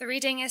The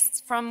reading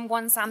is from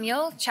 1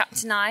 Samuel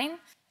chapter 9,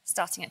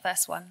 starting at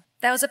verse 1.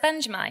 There was a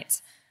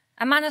Benjamite,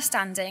 a man of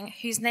standing,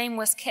 whose name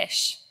was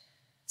Kish,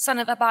 son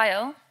of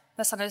Abiel,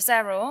 the son of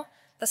Zeror,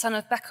 the son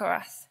of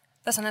Bechorath,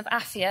 the son of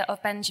Aphiah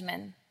of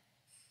Benjamin.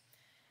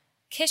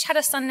 Kish had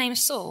a son named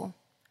Saul,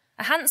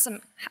 as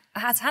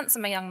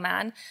handsome a young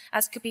man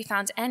as could be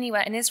found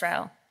anywhere in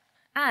Israel,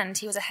 and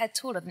he was a head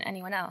taller than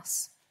anyone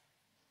else.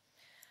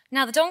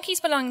 Now the donkeys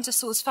belonging to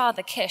Saul's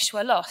father Kish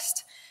were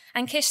lost,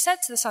 and Kish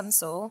said to the son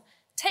Saul,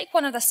 "Take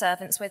one of the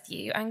servants with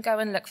you and go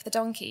and look for the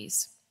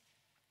donkeys."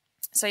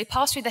 So he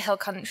passed through the hill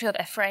country of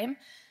Ephraim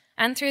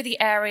and through the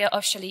area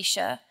of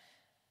Shalisha,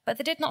 but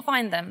they did not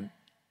find them.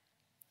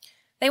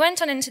 They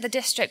went on into the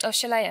district of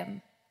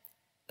Shalaim,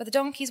 but the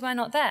donkeys were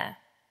not there.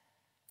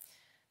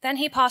 Then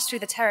he passed through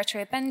the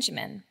territory of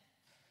Benjamin,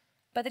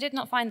 but they did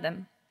not find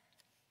them.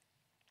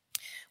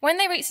 When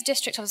they reached the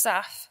district of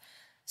Zaph,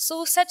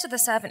 Saul said to the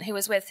servant who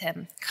was with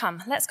him,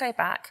 "Come, let's go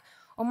back,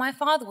 or my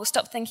father will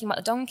stop thinking about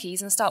the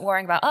donkeys and start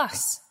worrying about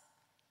us."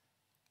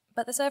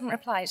 But the servant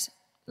replied,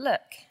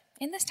 "Look,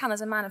 in this town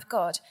is a man of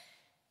God.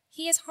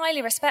 He is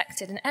highly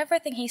respected, and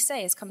everything he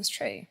says comes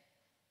true.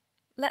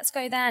 Let's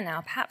go there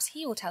now. Perhaps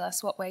he will tell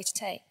us what way to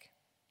take."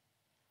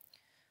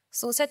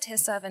 Saul said to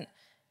his servant,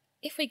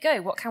 "If we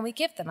go, what can we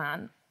give the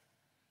man?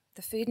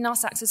 The food in our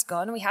sacks is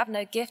gone, and we have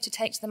no gift to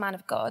take to the man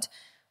of God.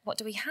 What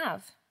do we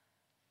have?"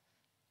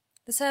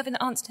 The servant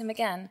answered him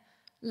again.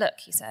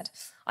 "Look," he said,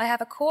 "I have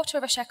a quarter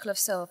of a shekel of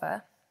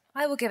silver.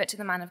 I will give it to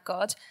the man of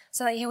God,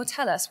 so that he will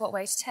tell us what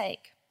way to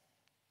take."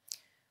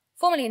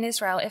 Formerly in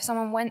Israel, if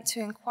someone went to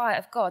inquire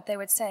of God, they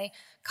would say,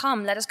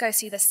 "Come, let us go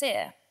see the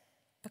seer,"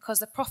 because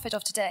the prophet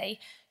of today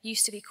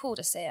used to be called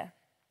a seer.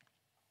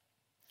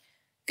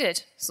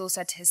 "Good," Saul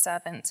said to his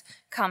servant,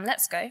 "Come,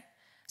 let's go."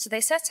 So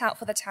they set out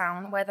for the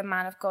town where the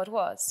man of God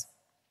was.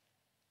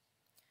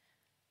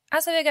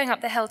 As they were going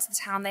up the hill to the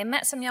town, they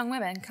met some young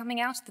women coming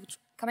out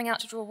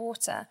to draw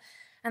water,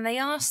 and they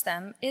asked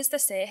them, "Is the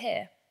seer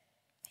here?"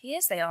 "He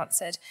is," they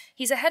answered.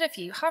 "He's ahead of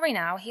you. Hurry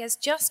now. He has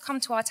just come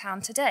to our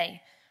town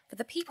today, for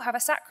the people have a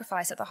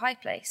sacrifice at the high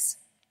place.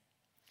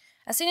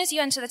 As soon as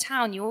you enter the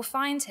town, you will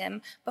find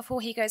him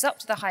before he goes up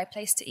to the high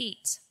place to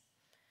eat.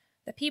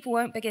 The people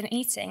won't begin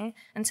eating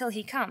until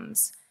he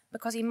comes,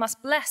 because he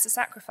must bless the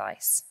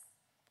sacrifice.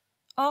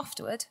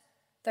 Afterward,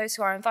 those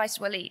who are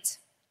invited will eat.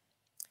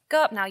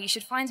 Go up now, you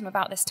should find him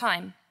about this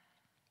time."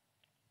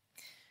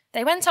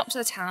 They went up to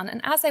the town,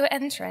 and as they were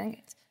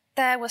entering,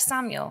 there was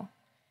Samuel,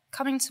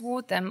 coming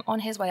toward them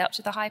on his way up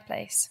to the high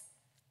place.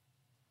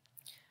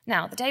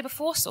 Now, the day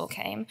before Saul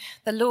came,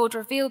 the Lord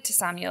revealed to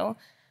Samuel,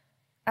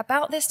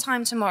 "About this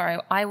time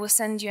tomorrow, I will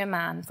send you a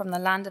man from the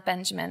land of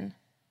Benjamin.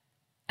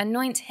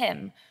 Anoint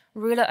him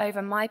ruler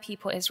over my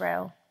people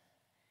Israel.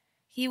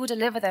 He will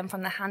deliver them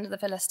from the hand of the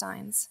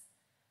Philistines.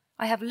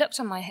 I have looked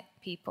on my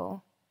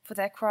people, for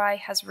their cry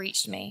has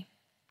reached me."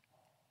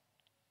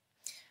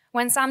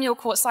 When Samuel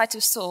caught sight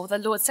of Saul, the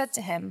Lord said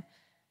to him,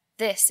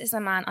 "This is the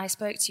man I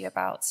spoke to you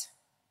about.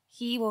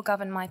 He will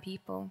govern my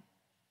people."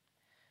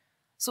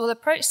 Saul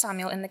approached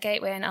Samuel in the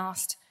gateway and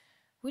asked,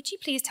 "Would you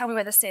please tell me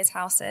where the seer's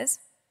house is?"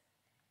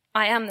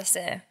 "I am the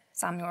seer,"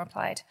 Samuel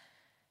replied.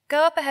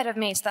 "Go up ahead of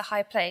me to the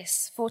high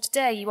place, for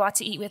today you are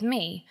to eat with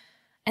me,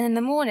 and in the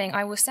morning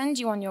I will send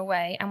you on your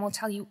way and will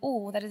tell you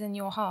all that is in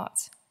your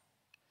heart.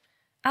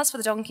 As for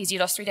the donkeys you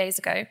lost 3 days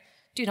ago,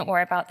 do not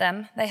worry about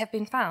them. They have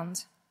been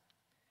found.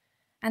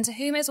 And to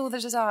whom is all the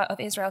desire of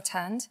Israel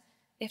turned,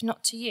 if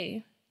not to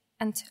you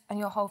and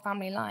your whole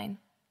family line?"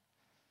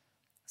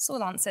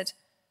 Saul answered,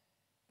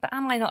 "But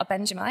am I not a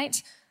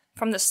Benjamite,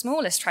 from the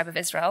smallest tribe of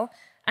Israel,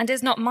 and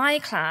is not my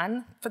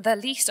clan for the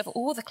least of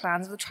all the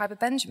clans of the tribe of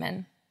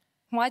Benjamin?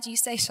 Why do you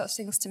say such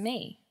things to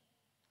me?"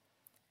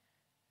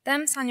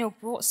 Then Samuel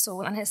brought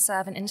Saul and his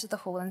servant into the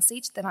hall and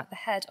seated them at the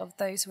head of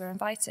those who were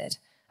invited,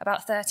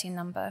 about 30 in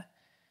number.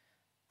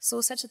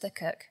 Saul said to the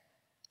cook,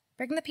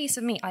 "Bring the piece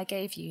of meat I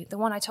gave you, the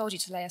one I told you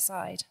to lay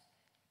aside."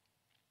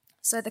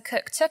 So the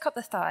cook took up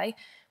the thigh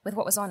with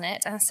what was on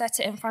it and set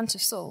it in front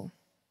of Saul.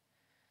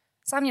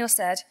 Samuel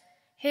said,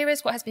 "Here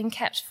is what has been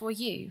kept for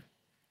you.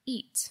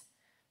 Eat,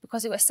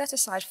 because it was set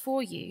aside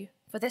for you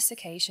for this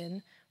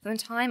occasion, from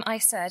the time I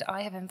said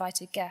I have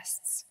invited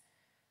guests."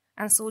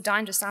 And Saul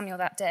dined with Samuel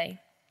that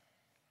day.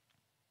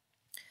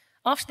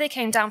 After they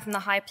came down from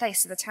the high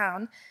place of the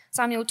town,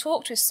 Samuel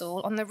talked with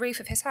Saul on the roof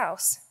of his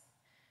house.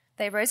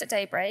 They rose at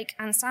daybreak,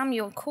 and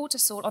Samuel called to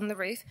Saul on the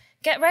roof,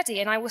 "Get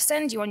ready, and I will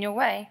send you on your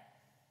way."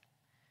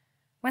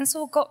 When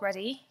Saul got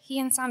ready, he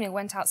and Samuel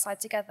went outside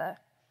together.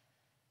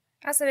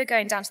 As they were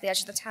going down to the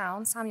edge of the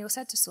town, Samuel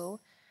said to Saul,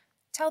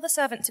 "Tell the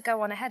servant to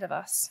go on ahead of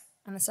us."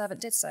 And the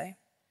servant did so.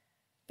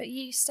 "But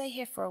you stay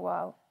here for a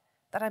while,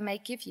 that I may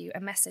give you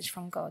a message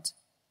from God."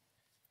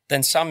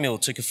 Then Samuel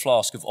took a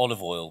flask of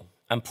olive oil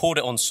and poured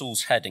it on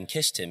Saul's head and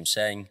kissed him,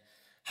 saying,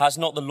 "Has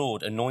not the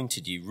Lord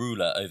anointed you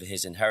ruler over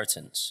his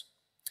inheritance?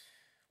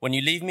 When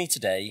you leave me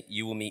today,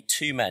 you will meet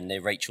 2 men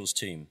near Rachel's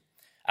tomb,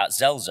 at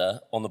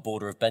Zelzah on the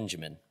border of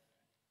Benjamin.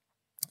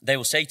 They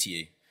will say to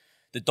you,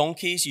 'The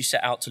donkeys you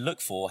set out to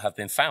look for have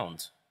been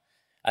found.'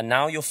 And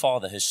now your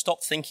father has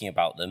stopped thinking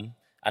about them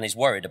and is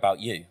worried about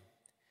you.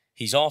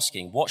 He's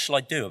asking, what shall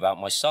I do about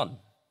my son?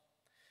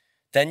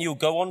 Then you'll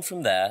go on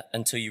from there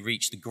until you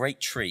reach the great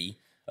tree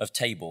of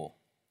Tabor.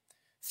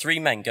 3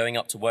 men going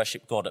up to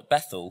worship God at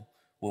Bethel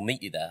will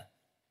meet you there.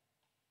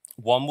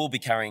 One will be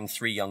carrying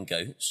 3 young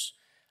goats,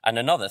 and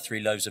another 3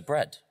 loaves of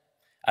bread,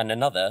 and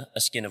another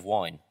a skin of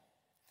wine.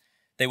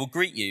 They will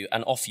greet you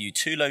and offer you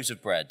 2 loaves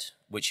of bread,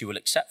 which you will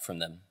accept from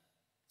them.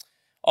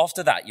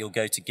 After that, you'll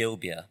go to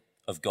Gibeah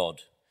of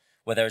God,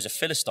 where there is a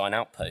Philistine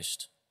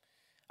outpost.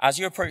 As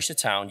you approach the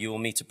town, you will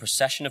meet a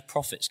procession of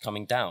prophets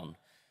coming down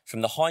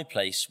from the high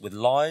place with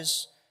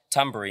lyres,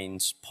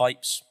 tambourines,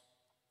 pipes,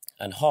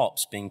 and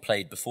harps being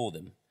played before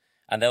them,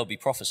 and they'll be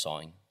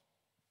prophesying.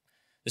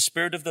 The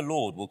Spirit of the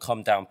Lord will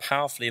come down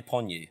powerfully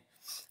upon you,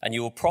 and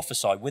you will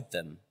prophesy with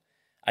them,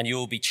 and you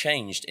will be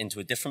changed into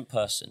a different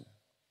person.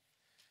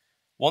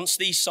 Once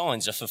these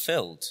signs are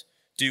fulfilled,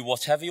 do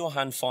whatever your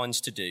hand finds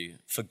to do,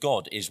 for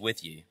God is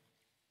with you.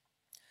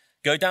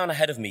 Go down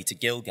ahead of me to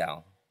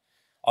Gilgal.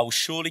 I will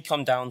surely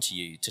come down to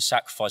you to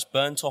sacrifice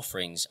burnt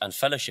offerings and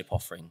fellowship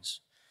offerings,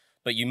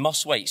 but you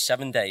must wait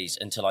 7 days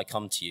until I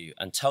come to you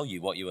and tell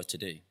you what you are to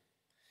do.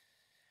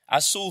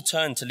 As Saul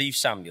turned to leave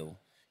Samuel,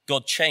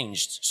 God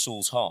changed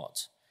Saul's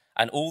heart,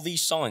 and all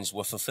these signs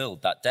were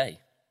fulfilled that day.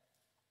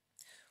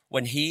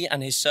 When he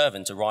and his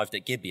servant arrived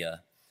at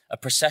Gibeah, a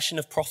procession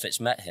of prophets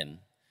met him.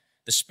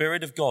 The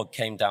Spirit of God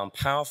came down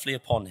powerfully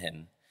upon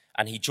him,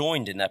 and he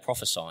joined in their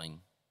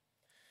prophesying.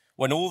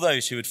 When all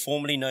those who had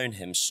formerly known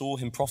him saw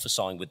him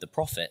prophesying with the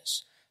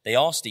prophets, they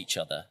asked each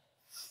other,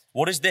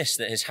 "What is this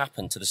that has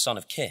happened to the son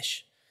of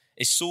Kish?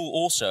 Is Saul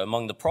also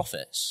among the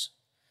prophets?"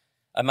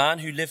 A man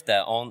who lived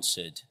there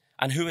answered,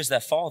 "And who is their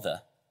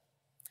father?"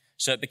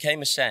 So it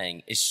became a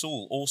saying, "Is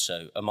Saul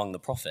also among the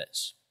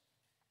prophets?"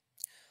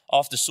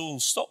 After Saul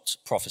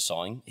stopped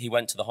prophesying, he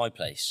went to the high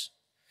place.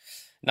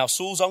 Now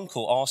Saul's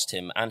uncle asked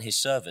him and his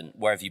servant,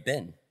 "Where have you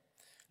been?"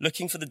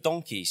 "Looking for the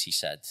donkeys," he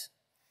said.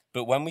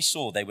 But when we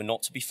saw they were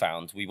not to be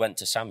found, we went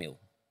to Samuel.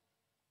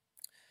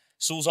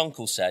 Saul's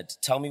uncle said,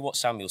 "Tell me what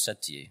Samuel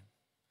said to you."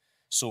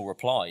 Saul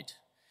replied,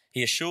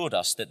 "He assured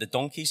us that the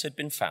donkeys had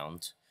been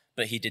found,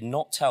 but he did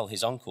not tell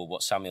his uncle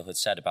what Samuel had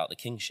said about the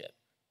kingship."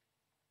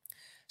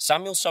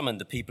 Samuel summoned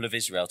the people of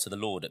Israel to the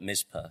Lord at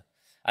Mizpah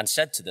and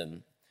said to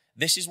them,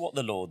 "This is what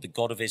the Lord, the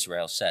God of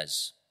Israel,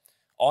 says.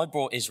 I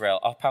brought Israel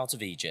up out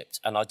of Egypt,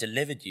 and I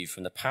delivered you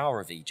from the power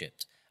of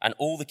Egypt and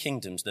all the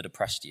kingdoms that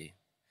oppressed you.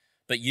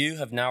 But you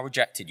have now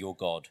rejected your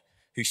God,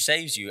 who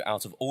saves you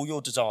out of all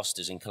your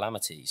disasters and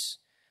calamities.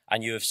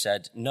 And you have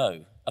said,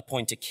 'No,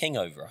 appoint a king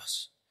over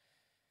us.'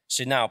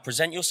 So now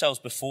present yourselves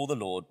before the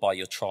Lord by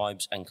your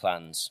tribes and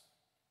clans."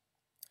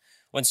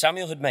 When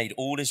Samuel had made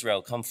all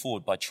Israel come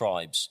forward by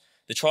tribes,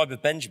 the tribe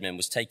of Benjamin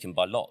was taken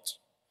by lot.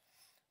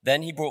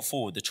 Then he brought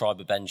forward the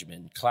tribe of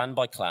Benjamin, clan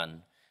by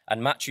clan,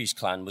 and Matri's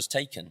clan was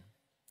taken.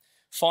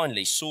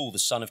 Finally, Saul the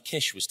son of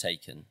Kish was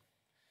taken.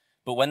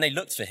 But when they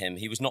looked for him,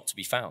 he was not to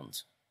be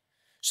found.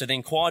 So they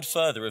inquired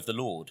further of the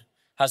Lord,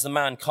 "Has the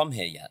man come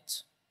here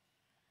yet?"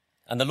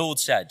 And the Lord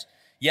said,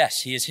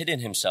 "Yes, he has hidden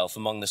himself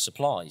among the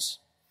supplies."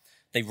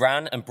 They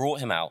ran and brought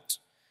him out,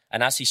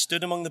 and as he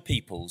stood among the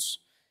peoples,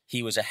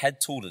 he was a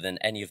head taller than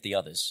any of the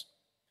others.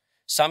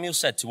 Samuel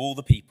said to all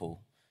the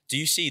people, "Do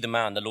you see the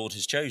man the Lord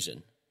has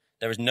chosen?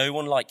 There is no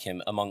one like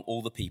him among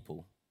all the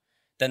people."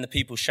 Then the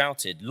people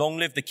shouted, "Long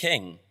live the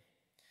king!"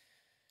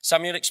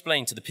 Samuel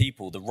explained to the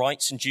people the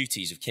rights and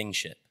duties of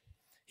kingship.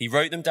 He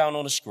wrote them down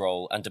on a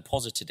scroll and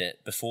deposited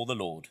it before the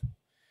Lord.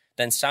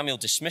 Then Samuel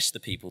dismissed the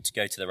people to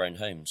go to their own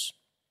homes.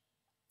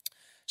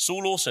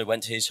 Saul also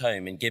went to his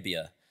home in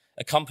Gibeah,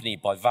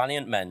 accompanied by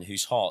valiant men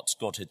whose hearts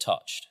God had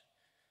touched.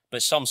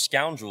 But some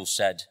scoundrels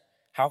said,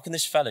 "How can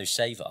this fellow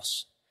save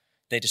us?"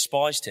 They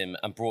despised him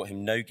and brought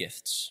him no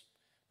gifts.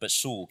 But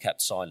Saul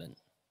kept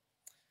silent.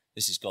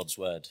 This is God's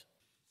word.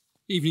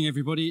 Evening,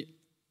 everybody.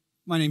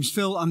 My name's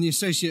Phil. I'm the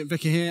Associate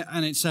Vicar here,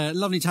 and it's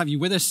lovely to have you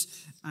with us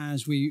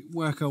as we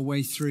work our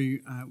way through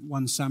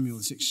 1 Samuel,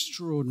 this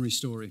extraordinary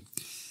story.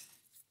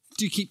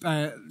 Do keep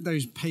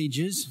those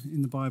pages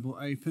in the Bible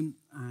open,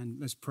 and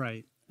let's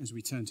pray as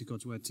we turn to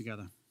God's word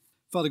together.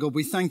 Father God,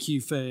 we thank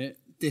you for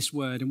this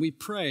word, and we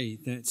pray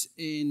that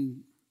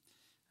in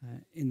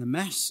the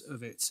mess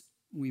of it,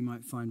 we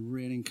might find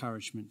real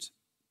encouragement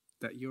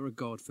that you're a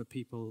God for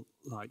people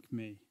like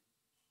me.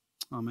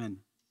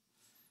 Amen.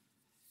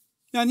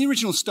 Now, in the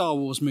original Star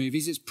Wars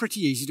movies, it's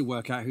pretty easy to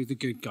work out who the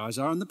good guys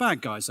are and the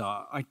bad guys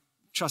are. I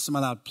trust I'm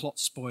allowed plot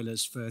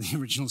spoilers for the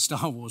original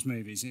Star Wars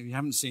movies. If you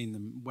haven't seen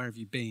them, where have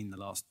you been the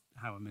last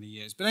however many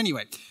years? But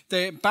anyway,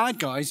 the bad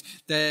guys,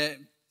 they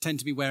tend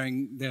to be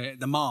wearing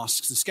the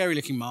masks, the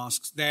scary-looking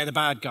masks. They're the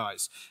bad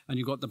guys. And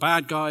you've got the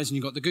bad guys and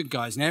you've got the good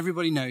guys, and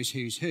everybody knows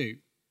who's who.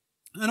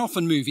 And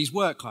often movies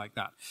work like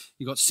that.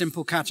 You've got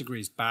simple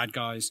categories, bad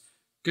guys,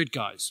 good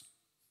guys.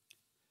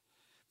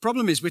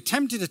 Problem is, we're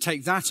tempted to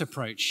take that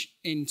approach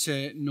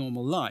into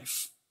normal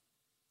life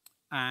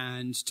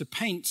and to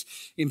paint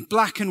in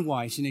black and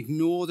white and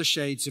ignore the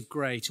shades of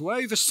grey, to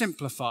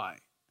oversimplify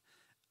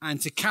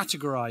and to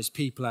categorize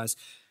people as,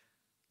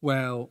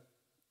 well,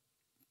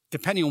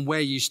 depending on where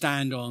you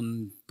stand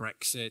on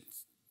Brexit,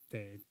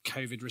 the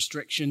COVID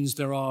restrictions,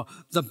 there are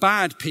the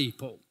bad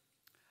people,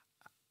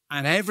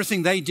 and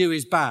everything they do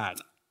is bad.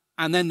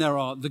 And then there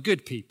are the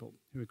good people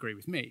who agree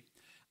with me,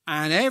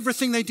 and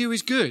everything they do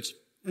is good.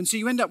 And so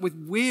you end up with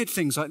weird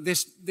things like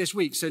this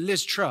week. So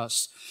Liz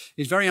Truss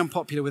is very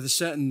unpopular with a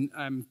certain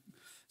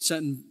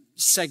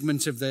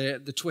segment of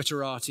the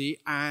Twitterati,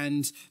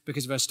 and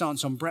because of her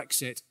stance on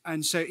Brexit.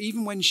 And so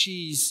even when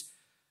she's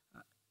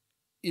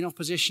in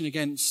opposition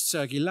against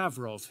Sergei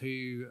Lavrov,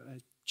 who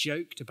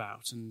joked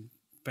about and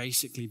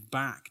basically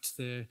backed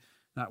that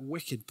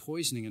wicked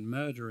poisoning and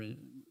murder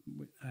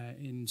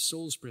in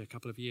Salisbury a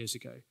couple of years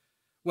ago,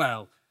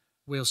 well,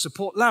 we'll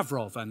support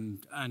Lavrov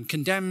and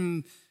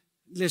condemn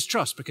Liz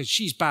Truss because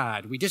she's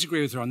bad. We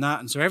disagree with her on that,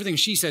 and so everything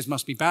she says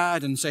must be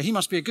bad, and so he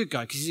must be a good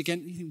guy because he's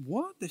against. You think,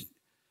 what?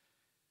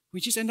 We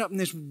just end up in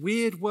this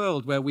weird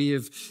world where we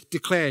have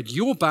declared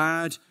you're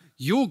bad,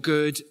 you're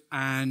good,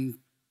 and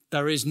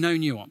there is no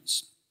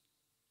nuance.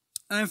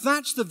 And if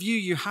that's the view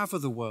you have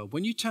of the world,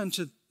 when you turn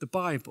to the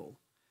Bible,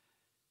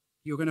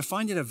 you're going to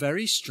find it a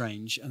very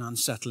strange and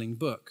unsettling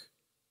book.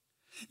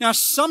 Now,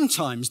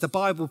 sometimes the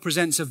Bible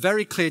presents a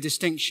very clear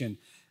distinction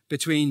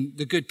between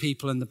the good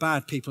people and the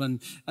bad people.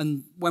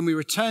 And when we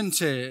return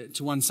to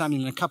 1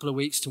 Samuel in a couple of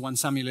weeks, to 1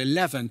 Samuel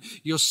 11,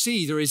 you'll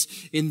see there is,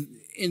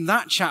 in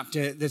that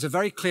chapter, there's a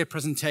very clear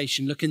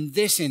presentation. Look, in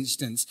this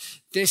instance,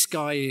 this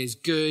guy is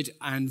good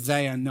and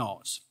they are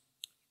not.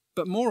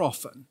 But more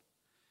often,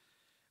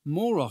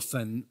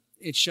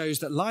 it shows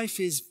that life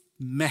is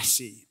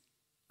messy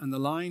and the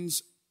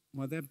lines,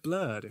 well, they're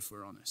blurred if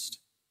we're honest.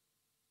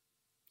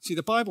 See,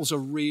 the Bible's a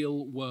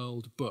real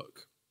world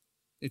book.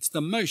 It's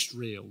the most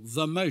real,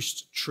 the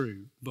most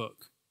true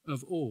book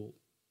of all.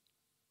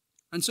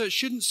 And so it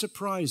shouldn't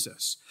surprise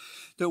us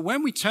that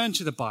when we turn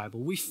to the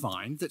Bible, we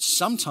find that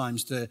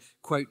sometimes the,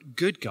 quote,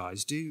 good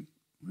guys do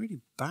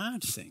really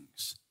bad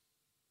things.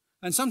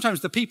 And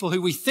sometimes the people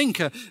who we think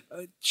are,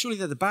 surely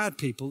they're the bad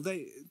people,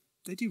 they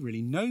do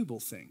really noble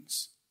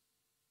things.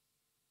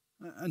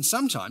 And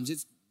sometimes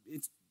it's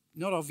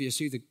not obvious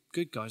who the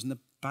good guys and the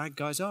bad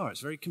guys are.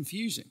 It's very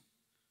confusing.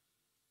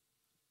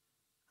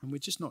 And we're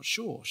just not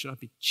sure. Should I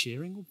be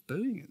cheering or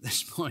booing at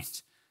this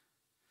point?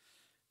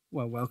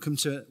 Well, welcome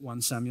to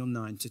 1 Samuel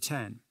 9 to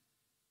 10.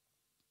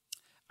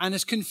 And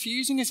as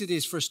confusing as it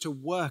is for us to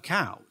work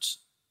out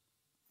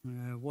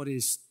what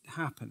is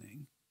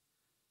happening,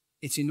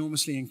 it's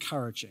enormously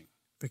encouraging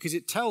because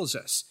it tells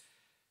us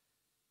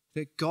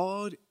that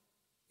God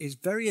is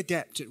very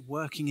adept at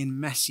working in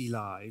messy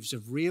lives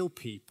of real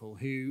people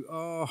who,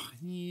 I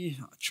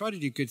try to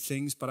do good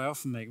things, but I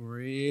often make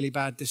really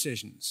bad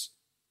decisions.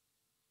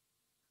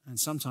 And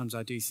sometimes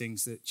I do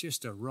things that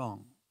just are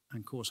wrong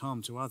and cause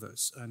harm to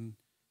others.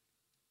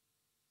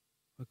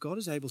 But God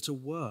is able to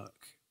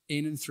work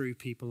in and through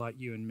people like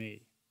you and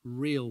me,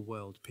 real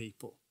world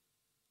people.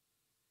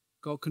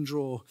 God can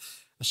draw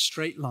a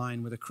straight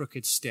line with a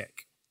crooked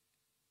stick.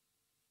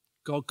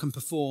 God can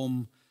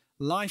perform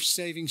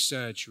life-saving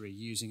surgery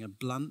using a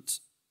blunt,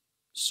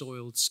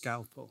 soiled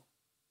scalpel.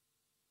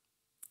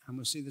 And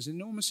we'll see there's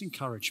enormous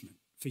encouragement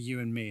for you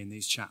and me in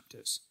these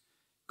chapters.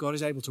 God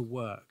is able to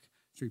work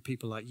through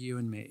people like you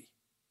and me.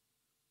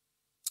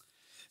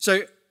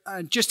 So,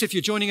 just if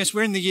you're joining us,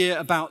 we're in the year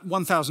about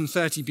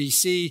 1030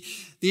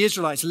 BC. The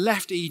Israelites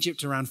left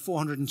Egypt around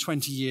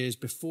 420 years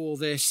before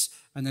this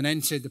and then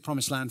entered the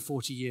Promised Land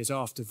 40 years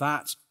after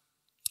that.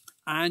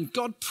 And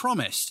God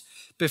promised,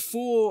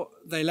 before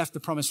they left the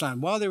Promised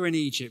Land, while they were in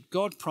Egypt,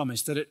 God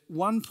promised that at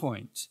one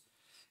point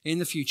in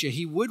the future,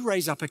 he would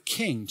raise up a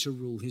king to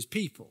rule his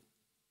people.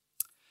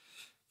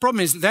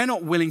 Problem is, they're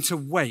not willing to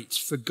wait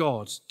for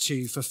God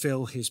to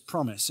fulfill his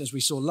promise, as we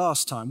saw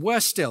last time.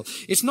 Worse still,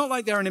 it's not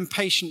like they're an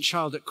impatient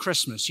child at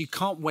Christmas. You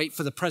can't wait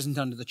for the present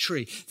under the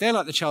tree. They're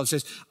like the child who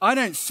says, I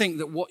don't think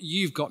that what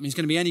you've got me is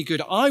going to be any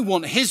good. I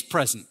want his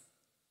present.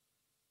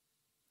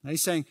 And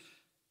he's saying,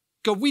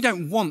 God, we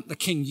don't want the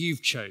king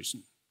you've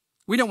chosen.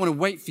 We don't want to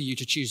wait for you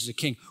to choose as a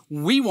king.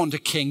 We want a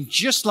king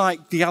just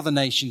like the other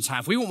nations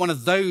have. We want one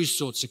of those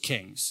sorts of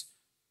kings.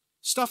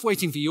 Stuff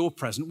waiting for your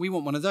present. We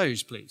want one of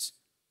those, please.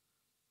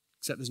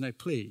 Except there's no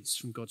pleas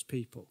from God's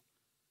people.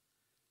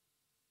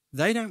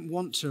 They don't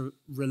want to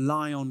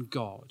rely on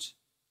God.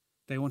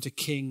 They want a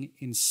king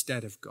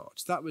instead of God.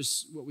 That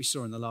was what we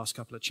saw in the last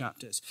couple of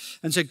chapters.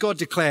 And so God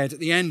declared at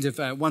the end of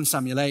halfway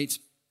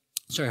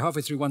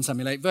through 1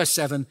 Samuel 8, verse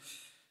 7,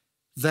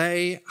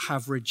 they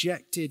have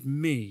rejected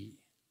me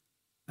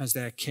as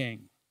their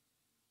king.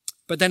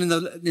 But then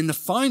in the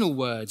final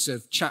words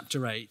of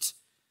chapter 8,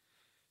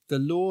 the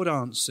Lord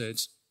answered,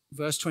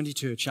 verse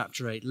 22 of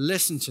chapter 8,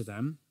 listen to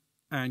them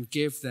and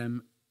give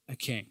them a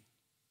king.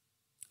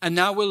 And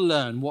now we'll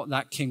learn what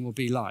that king will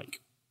be like.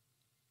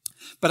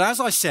 But as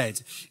I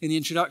said in the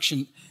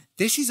introduction,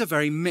 this is a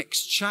very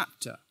mixed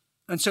chapter.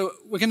 And so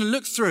we're going to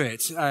look through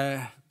it.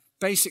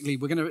 Basically,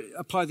 we're going to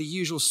apply the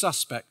usual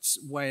suspects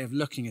way of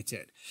looking at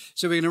it.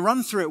 So we're going to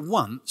run through it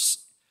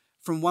once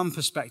from one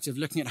perspective,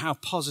 looking at how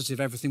positive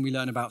everything we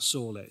learn about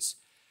Saul is.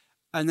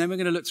 And then we're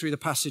going to look through the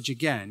passage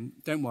again.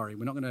 Don't worry,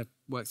 we're not going to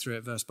work through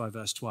it verse by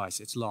verse twice.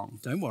 It's long.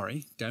 Don't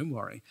worry.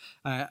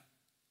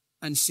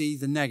 And see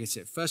the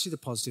negative. Firstly, the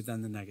positive,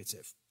 then the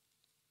negative.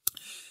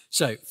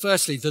 So,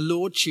 firstly, the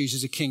Lord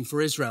chooses a king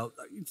for Israel.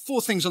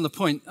 4 things on the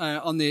point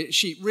on the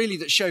sheet, really,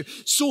 that show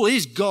Saul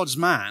is God's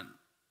man.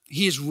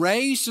 He is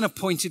raised and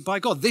appointed by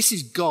God. This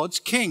is God's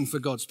king for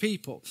God's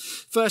people.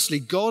 Firstly,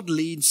 God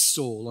leads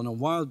Saul on a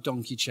wild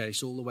donkey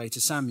chase all the way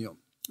to Samuel.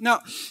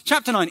 Now,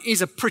 chapter 9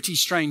 is a pretty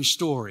strange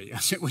story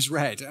as it was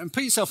read. And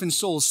put yourself in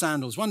Saul's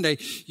sandals. One day,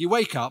 you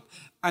wake up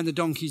and the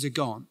donkeys are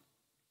gone.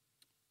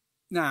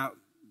 Now,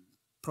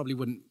 probably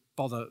wouldn't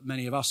bother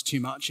many of us too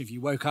much if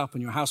you woke up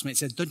and your housemate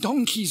said, the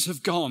donkeys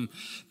have gone.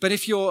 But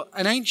if you're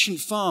an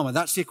ancient farmer,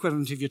 that's the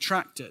equivalent of your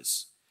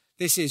tractors.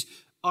 This is,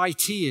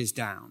 IT is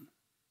down.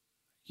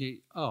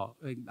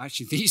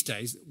 Actually, these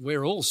days,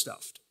 we're all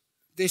stuffed.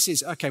 This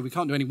is, okay, we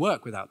can't do any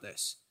work without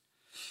this.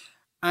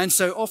 And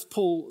so off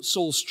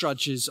Saul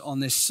trudges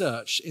on this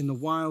search in the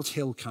wild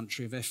hill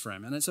country of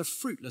Ephraim. And it's a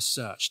fruitless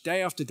search,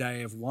 day after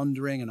day of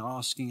wandering and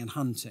asking and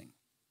hunting,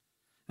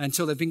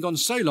 until they've been gone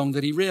so long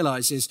that he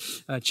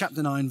realizes,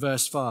 chapter 9,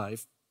 verse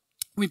 5,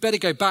 we better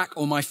go back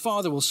or my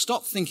father will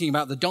stop thinking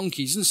about the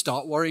donkeys and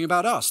start worrying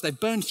about us. They've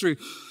burned through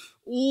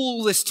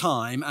all this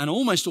time and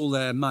almost all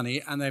their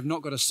money, and they've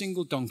not got a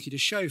single donkey to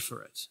show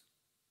for it.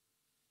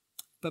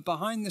 But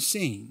behind the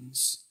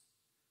scenes,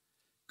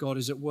 God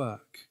is at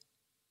work.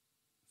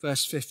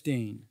 Verse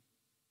 15.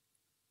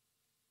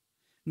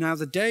 Now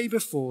the day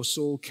before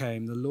Saul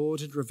came, the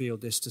Lord had revealed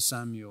this to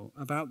Samuel.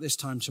 About this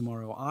time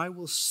tomorrow, I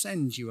will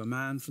send you a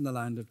man from the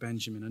land of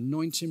Benjamin,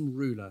 anoint him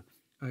ruler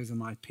over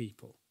my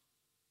people.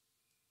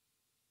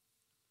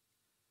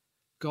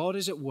 God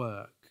is at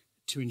work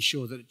to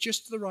ensure that at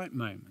just the right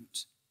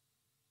moment,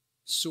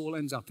 Saul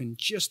ends up in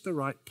just the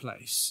right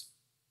place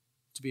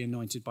to be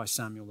anointed by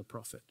Samuel the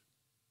prophet.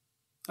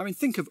 I mean,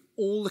 think of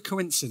all the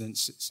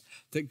coincidences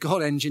that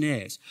God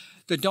engineers.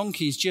 The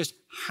donkeys just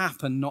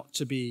happen not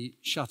to be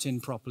shut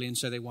in properly, and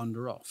so they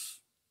wander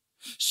off.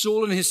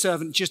 Saul and his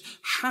servant just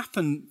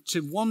happen to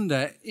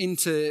wander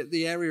into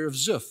the area of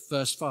Zuph,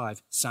 verse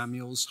 5,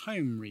 Samuel's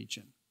home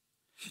region.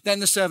 Then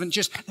the servant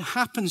just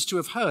happens to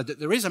have heard that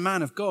there is a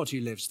man of God who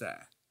lives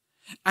there.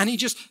 And he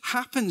just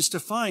happens to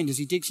find, as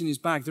he digs in his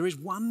bag, there is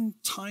 1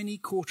 tiny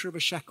quarter of a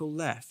shekel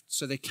left,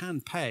 so they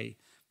can pay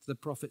for the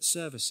prophet's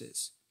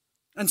services.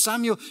 And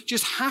Samuel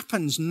just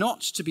happens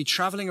not to be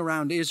traveling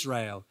around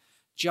Israel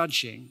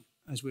judging,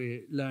 as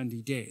we learned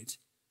he did,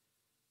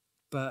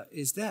 but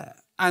is there.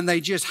 And they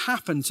just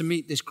happen to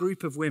meet this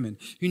group of women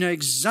who know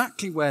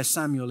exactly where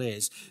Samuel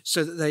is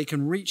so that they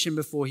can reach him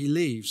before he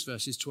leaves,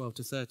 verses 12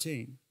 to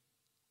 13.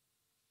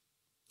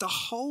 The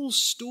whole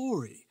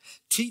story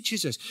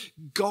teaches us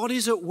God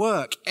is at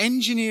work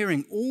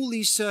engineering all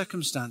these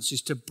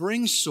circumstances to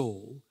bring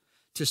Saul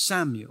to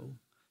Samuel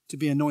to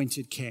be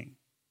anointed king.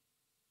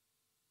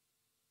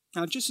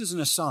 Now, just as an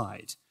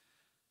aside,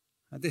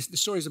 the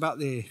story is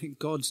about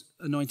God's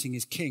anointing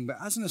his king, but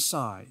as an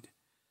aside,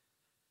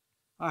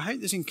 I hope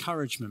there's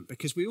encouragement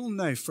because we all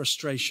know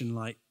frustration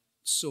like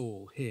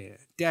Saul here,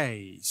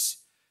 days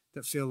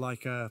that feel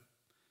like a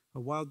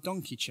wild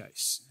donkey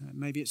chase.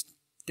 Maybe it's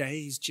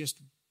days just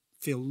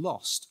feel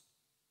lost,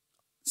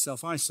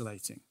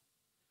 self-isolating.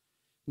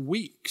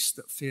 Weeks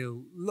that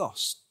feel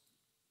lost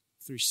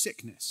through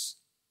sickness,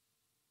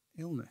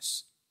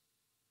 illness.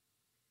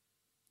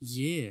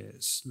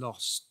 Years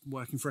lost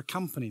working for a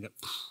company that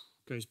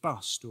goes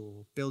bust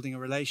or building a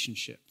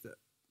relationship that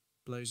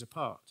blows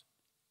apart.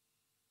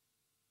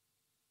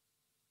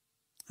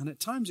 And at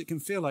times it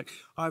can feel like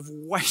I've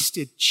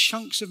wasted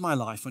chunks of my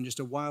life on just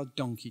a wild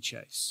donkey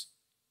chase.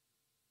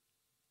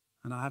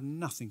 And I have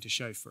nothing to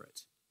show for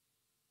it.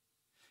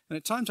 And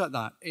at times like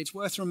that, it's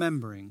worth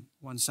remembering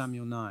 1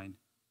 Samuel 9.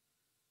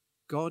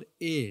 God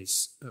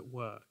is at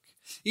work.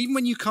 Even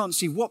when you can't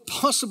see what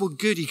possible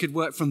good he could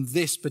work from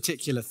this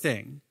particular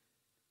thing,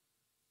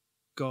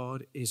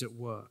 God is at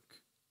work.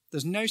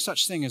 There's no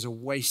such thing as a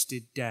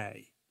wasted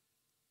day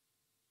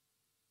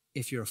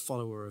if you're a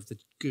follower of the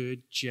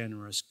good,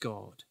 generous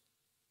God.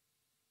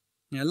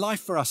 You know,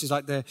 life for us is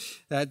like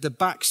the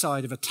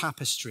backside of a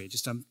tapestry,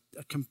 just a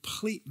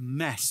complete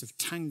mess of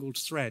tangled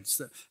threads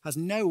that has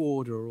no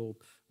order or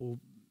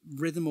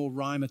rhythm or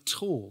rhyme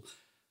at all.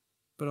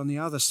 But on the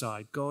other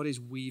side, God is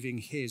weaving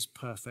his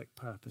perfect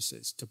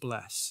purposes to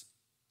bless.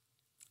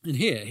 And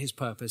here, his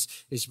purpose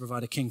is to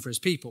provide a king for his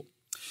people.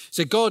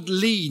 So God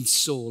leads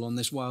Saul on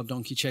this wild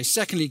donkey chase.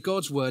 Secondly,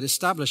 God's word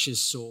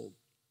establishes Saul.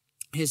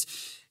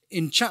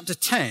 In chapter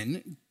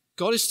 10,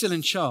 God is still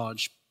in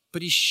charge,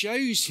 but he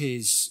shows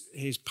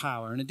his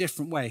power in a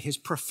different way. His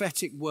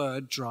prophetic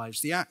word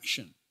drives the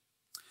action.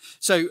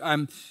 So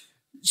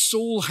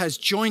Saul has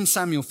joined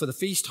Samuel for the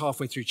feast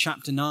halfway through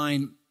chapter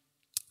 9.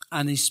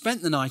 And he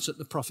spent the night at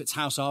the prophet's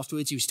house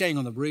afterwards. He was staying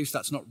on the roof.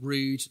 That's not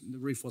rude. The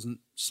roof wasn't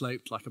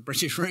sloped like a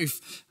British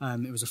roof.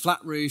 It was a flat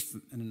roof.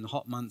 And in the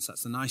hot months,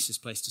 that's the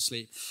nicest place to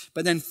sleep.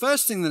 But then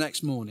first thing the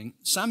next morning,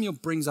 Samuel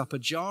brings up a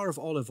jar of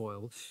olive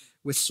oil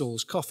with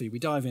Saul's coffee. We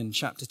dive in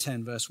chapter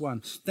 10, verse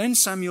 1. Then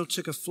Samuel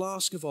took a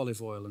flask of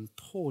olive oil and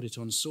poured it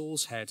on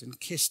Saul's head and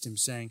kissed him,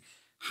 saying,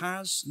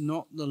 "Has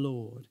not the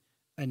Lord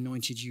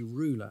anointed you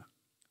ruler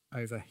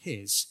over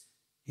his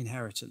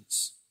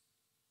inheritance?"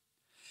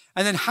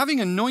 And then having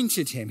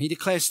anointed him, he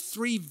declares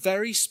 3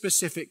 very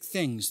specific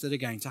things that are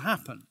going to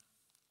happen.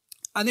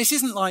 And this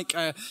isn't like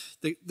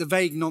the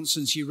vague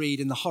nonsense you read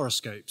in the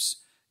horoscopes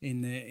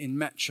in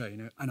Metro. You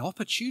know, an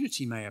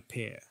opportunity may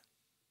appear,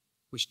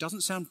 which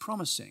doesn't sound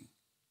promising,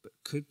 but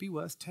could be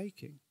worth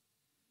taking.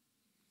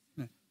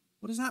 You know,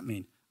 what does that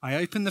mean? I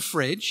open the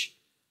fridge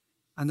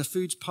and the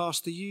food's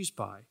past the use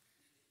by.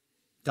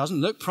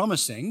 Doesn't look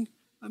promising.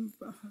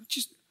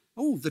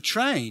 The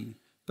train,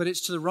 but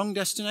it's to the wrong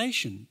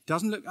destination.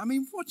 Doesn't look,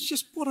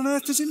 what on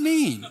earth does it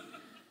mean?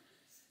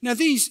 Now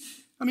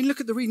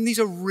look at the reading. These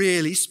are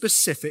really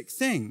specific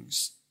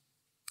things.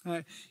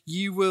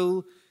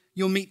 You'll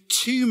meet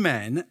 2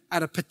 men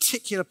at a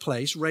particular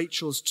place,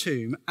 Rachel's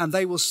tomb, and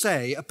they will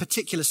say a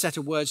particular set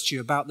of words to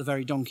you about the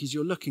very donkeys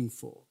you're looking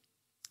for.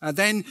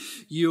 Then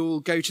you'll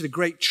go to the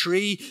great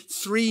tree.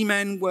 3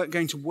 men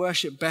going to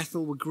worship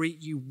Bethel will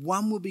greet you.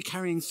 1 will be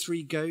carrying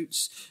 3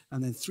 goats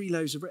and then 3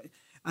 loaves of bread.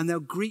 And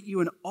they'll greet you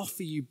and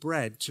offer you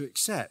bread to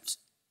accept.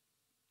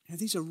 Now,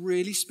 these are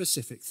really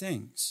specific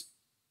things.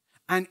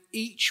 And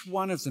each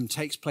one of them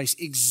takes place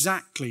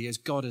exactly as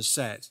God has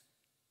said.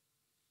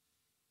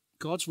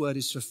 God's word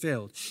is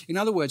fulfilled. In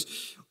other words,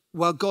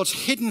 while God's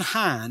hidden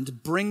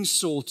hand brings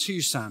Saul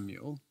to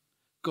Samuel,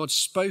 God's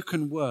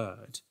spoken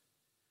word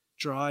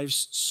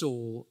drives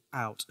Saul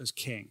out as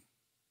king.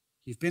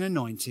 You've been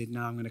anointed.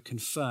 Now I'm going to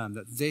confirm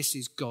that this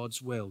is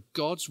God's will.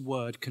 God's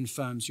word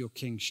confirms your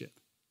kingship.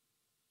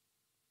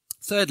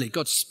 Thirdly,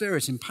 God's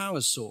Spirit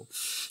empowers Saul.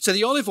 So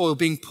the olive oil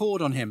being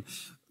poured on him,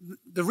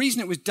 the reason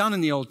it was done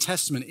in the Old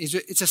Testament is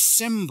it's a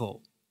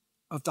symbol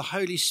of the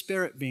Holy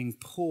Spirit being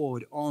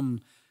poured on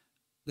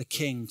the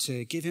king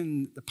to give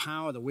him the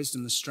power, the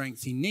wisdom, the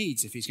strength he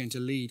needs if he's going to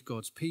lead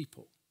God's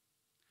people.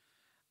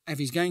 If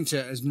he's going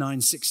to, as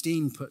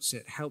 9:16 puts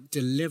it, help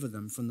deliver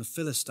them from the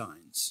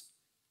Philistines.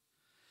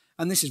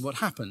 And this is what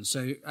happens.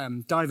 So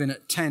dive in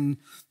at 10,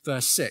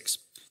 verse 6.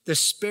 The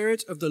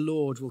Spirit of the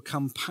Lord will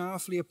come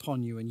powerfully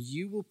upon you, and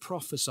you will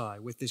prophesy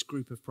with this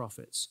group of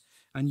prophets,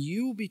 and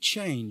you will be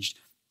changed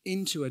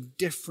into a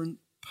different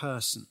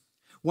person.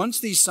 Once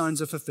these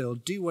signs are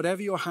fulfilled, do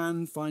whatever your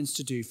hand finds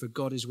to do, for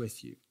God is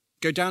with you.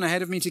 Go down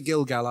ahead of me to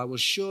Gilgal. I will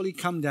surely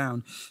come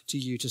down to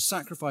you to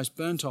sacrifice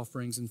burnt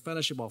offerings and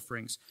fellowship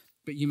offerings,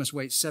 but you must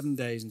wait 7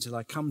 days until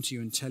I come to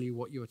you and tell you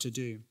what you are to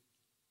do.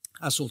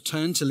 As Saul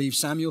turned to leave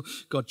Samuel,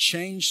 God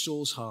changed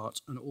Saul's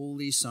heart, and all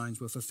these signs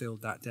were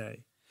fulfilled that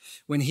day.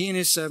 When he and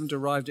his servant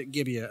arrived at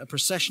Gibeah, a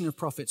procession of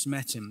prophets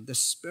met him. The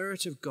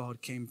Spirit of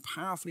God came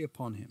powerfully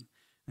upon him,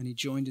 and he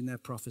joined in their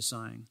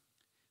prophesying.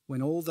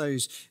 When all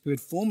those who had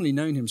formerly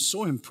known him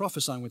saw him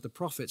prophesying with the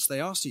prophets, they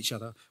asked each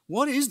other,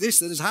 "What is this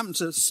that has happened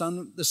to the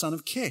son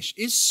of Kish?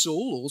 Is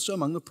Saul also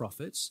among the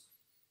prophets?"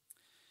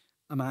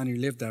 A man who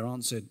lived there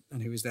answered,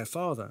 "And who is their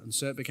father?" And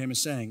so it became a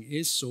saying,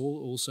 "Is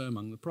Saul also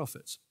among the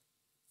prophets?"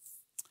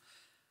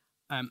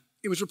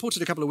 It was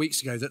reported a couple of weeks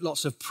ago that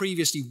lots of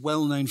previously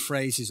well-known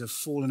phrases have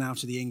fallen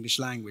out of the English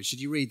language. Did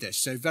you read this?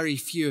 So very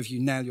few of you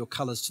nail your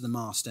colours to the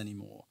mast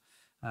anymore,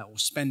 or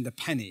spend a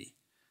penny.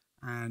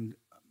 And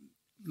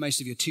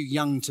most of you are too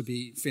young to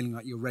be feeling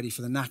like you're ready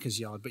for the knackers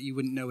yard, but you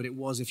wouldn't know what it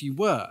was if you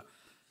were.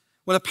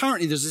 Well,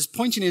 apparently there's this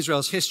point in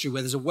Israel's history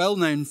where there's a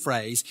well-known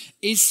phrase,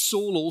 "Is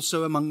Saul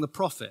also among the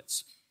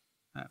prophets?"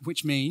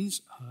 Which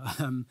means,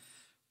 well,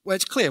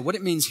 it's clear. What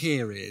it means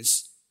here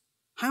is,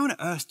 how on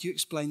earth do you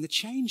explain the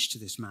change to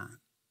this man?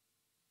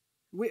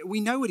 We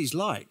know what he's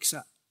like,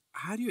 so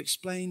how do you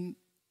explain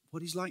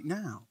what he's like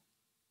now?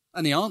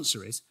 And the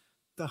answer is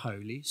the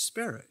Holy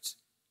Spirit.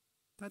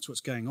 That's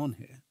what's going on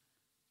here.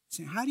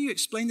 So how do you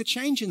explain the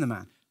change in the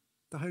man?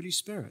 The Holy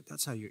Spirit.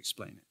 That's how you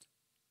explain it.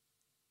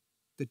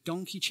 The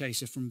donkey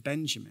chaser from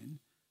Benjamin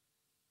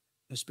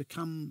has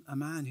become a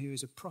man who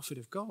is a prophet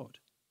of God.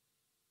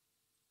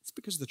 It's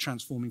because of the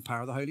transforming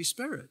power of the Holy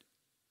Spirit.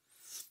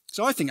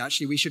 So I think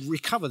actually we should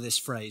recover this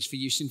phrase for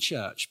use in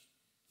church.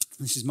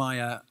 This is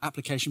my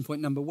application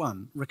point number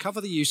 1. Recover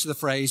the use of the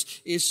phrase,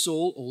 "Is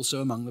Saul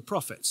also among the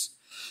prophets?"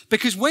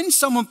 Because when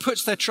someone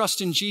puts their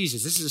trust in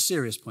Jesus, this is a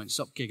serious point,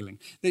 stop giggling.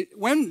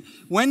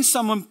 When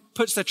someone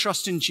puts their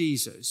trust in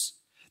Jesus,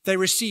 they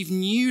receive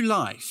new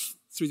life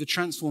through the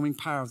transforming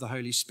power of the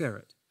Holy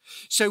Spirit.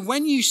 So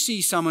when you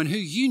see someone who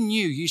you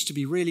knew used to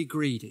be really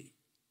greedy,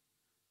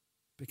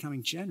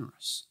 becoming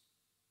generous,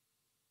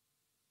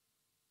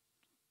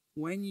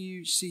 when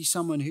you see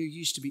someone who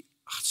used to be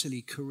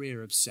utterly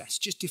career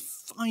obsessed, just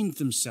defined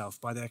themselves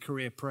by their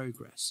career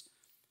progress,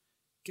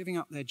 giving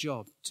up their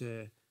job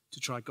to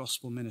try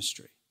gospel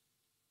ministry.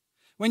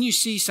 When you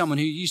see someone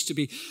who used to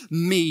be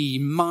me,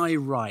 my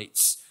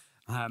rights,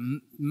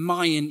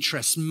 my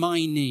interests,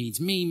 my needs,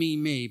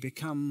 me,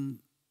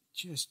 become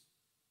just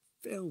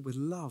filled with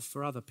love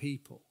for other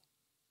people,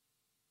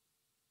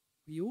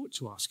 you ought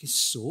to ask, is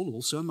Saul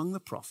also among the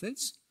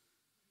prophets?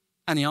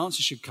 And the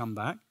answer should come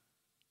back,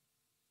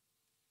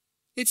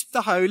 It's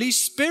the Holy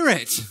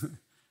Spirit.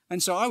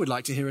 And so I would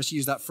like to hear us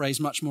use that phrase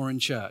much more in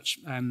church,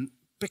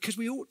 because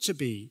we ought to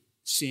be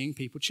seeing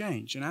people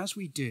change. And as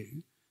we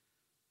do,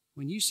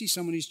 when you see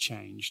someone who's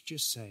changed,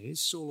 just say,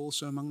 is Saul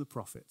also among the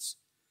prophets?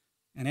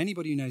 And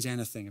anybody who knows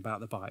anything about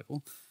the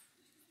Bible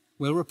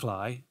will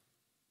reply,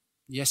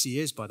 yes, he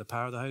is by the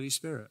power of the Holy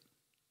Spirit.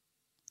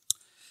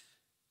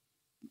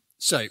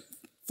 So,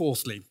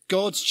 fourthly,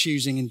 God's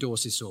choosing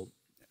endorses Saul.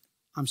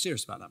 I'm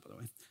serious about that, by the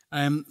way.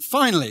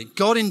 Finally,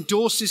 God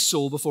endorses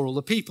Saul before all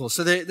the people.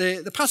 So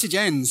the passage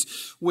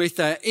ends with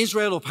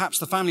Israel, or perhaps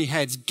the family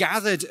heads,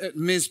 gathered at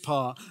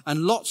Mizpah,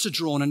 and lots are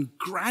drawn, and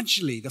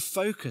gradually the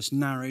focus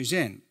narrows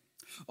in.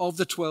 Of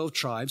the 12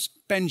 tribes,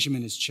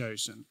 Benjamin is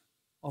chosen.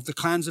 Of the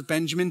clans of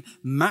Benjamin,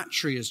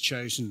 Matri is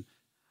chosen.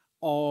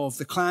 Of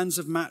the clans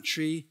of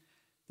Matri,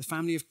 the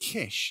family of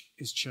Kish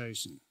is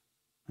chosen,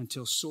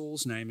 until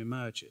Saul's name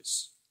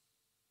emerges.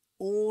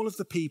 All of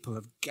the people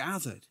have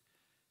gathered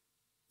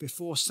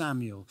before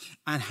Samuel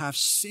and have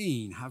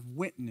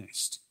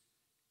witnessed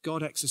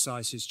God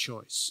exercise his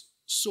choice.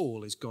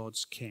 Saul is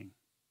God's king.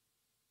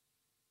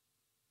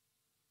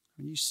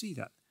 And you see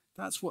that.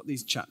 That's what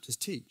these chapters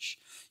teach.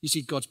 You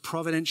see God's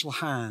providential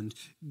hand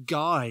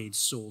guides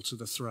Saul to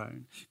the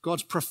throne.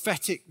 God's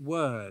prophetic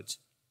word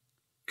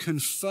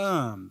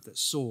confirmed that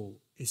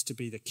Saul is to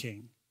be the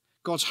king.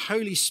 God's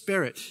Holy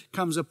Spirit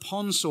comes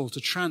upon Saul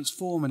to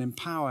transform and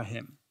empower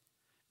him.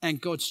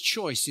 And God's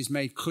choice is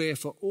made clear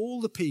for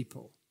all the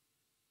people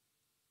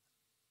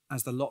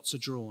as the lots are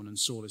drawn and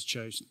Saul is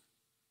chosen.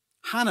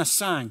 Hannah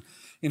sang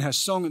in her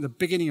song at the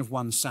beginning of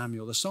 1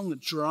 Samuel, the song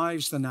that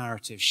drives the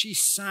narrative. She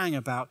sang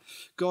about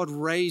God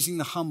raising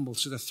the humble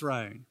to the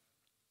throne.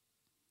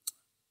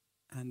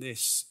 And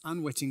this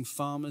unwitting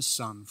farmer's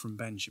son from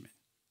Benjamin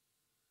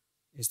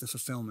is the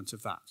fulfillment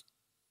of that.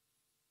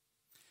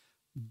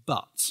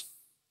 But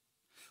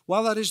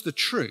while that is the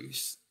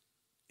truth,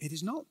 it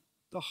is not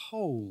the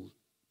whole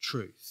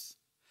truth,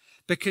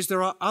 because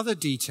there are other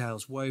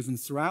details woven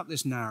throughout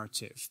this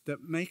narrative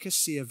that make us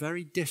see a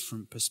very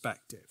different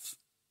perspective.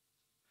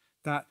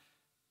 That,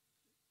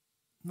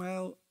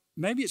 well,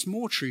 maybe it's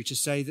more true to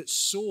say that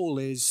Saul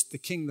is the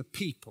king the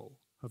people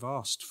have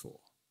asked for,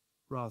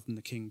 rather than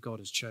the king God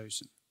has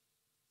chosen.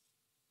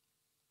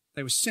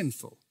 They were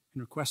sinful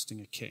in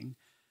requesting a king,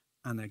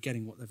 and they're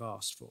getting what they've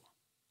asked for.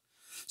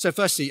 So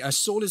firstly,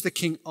 Saul is the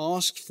king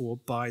asked for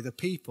by the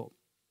people.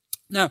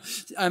 Now,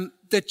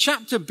 the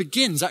chapter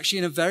begins actually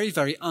in a very,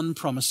 very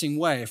unpromising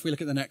way. If we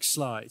look at the next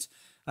slide.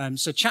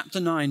 So chapter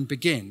 9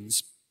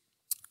 begins,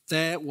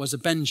 there was a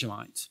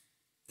Benjamite.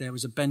 There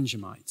was a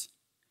Benjamite.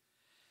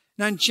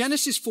 Now in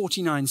Genesis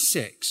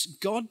 49:6,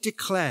 God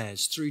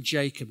declares through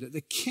Jacob that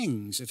the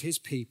kings of his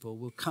people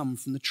will come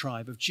from the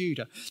tribe of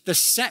Judah. The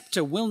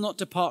scepter will not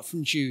depart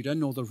from Judah,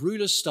 nor the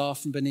ruler's staff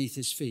from beneath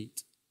his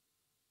feet.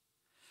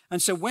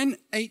 And so when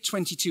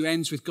 8:22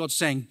 ends with God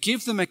saying,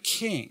 give them a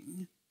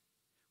king,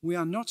 we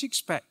are not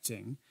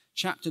expecting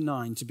chapter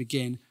 9 to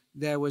begin,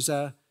 there was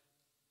a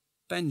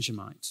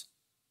Benjamite.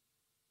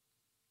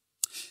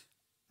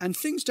 And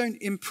things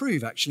don't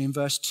improve actually in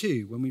verse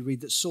 2 when we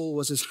read that Saul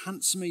was as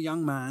handsome a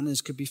young man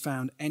as could be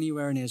found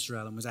anywhere in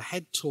Israel and was a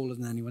head taller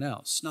than anyone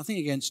else. Nothing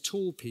against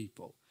tall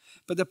people.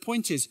 But the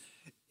point is,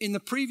 in the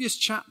previous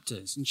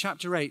chapters, in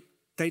chapter 8,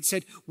 they'd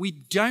said, we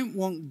don't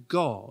want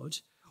God,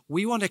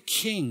 we want a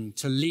king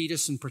to lead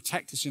us and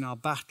protect us in our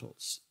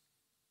battles.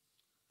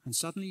 And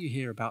suddenly you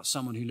hear about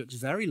someone who looks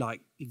very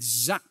like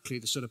exactly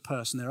the sort of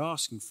person they're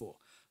asking for.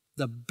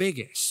 The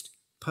biggest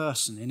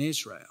person in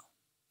Israel.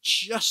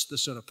 Just the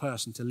sort of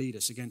person to lead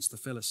us against the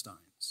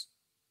Philistines.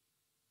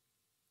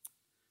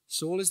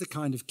 Saul is the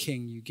kind of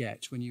king you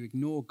get when you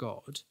ignore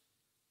God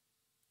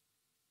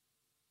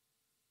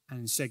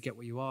and instead get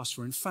what you ask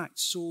for. In fact,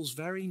 Saul's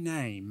very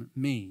name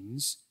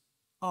means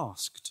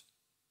asked,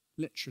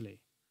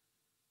 literally.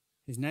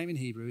 His name in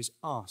Hebrew is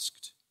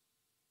asked.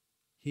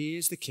 He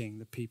is the king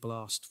the people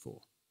asked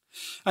for.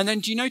 And then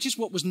do you notice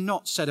what was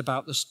not said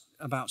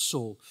about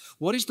Saul?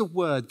 What is the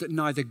word that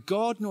neither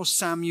God nor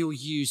Samuel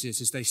uses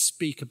as they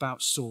speak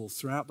about Saul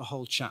throughout the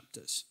whole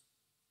chapters?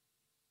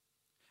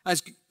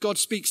 As God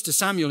speaks to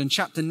Samuel in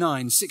chapter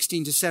 9,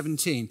 16 to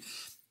 17,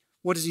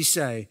 what does he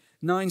say?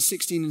 9,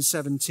 16 and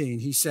 17,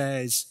 he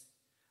says,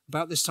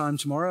 about this time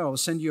tomorrow I will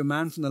send you a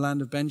man from the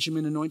land of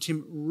Benjamin, anoint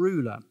him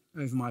ruler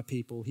over my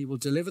people. He will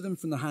deliver them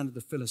from the hand of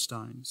the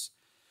Philistines.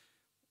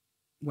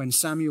 When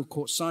Samuel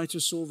caught sight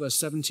of Saul, verse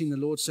 17, the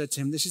Lord said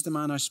to him, this is the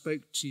man I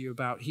spoke to you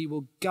about. He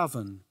will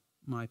govern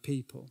my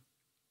people.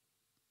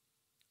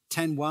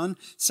 10:1,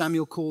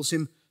 Samuel calls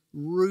him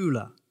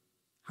ruler.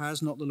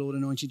 Has not the Lord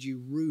anointed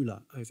you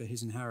ruler over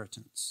his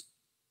inheritance?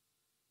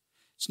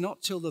 It's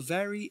not till the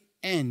very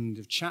end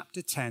of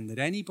chapter 10 that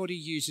anybody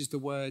uses the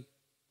word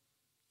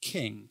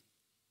king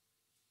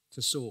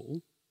to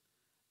Saul.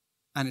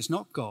 And it's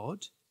not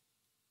God,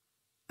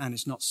 and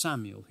it's not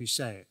Samuel who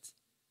say it.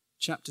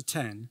 Chapter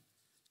 10,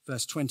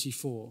 verse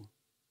 24.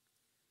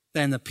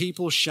 Then the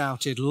people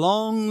shouted,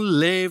 long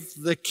live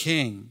the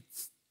king.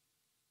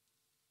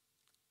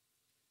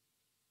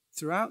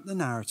 Throughout the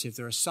narrative,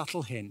 there are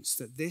subtle hints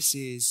that this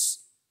is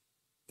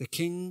the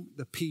king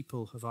the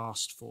people have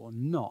asked for,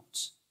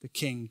 not the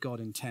king God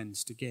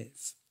intends to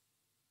give.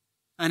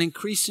 And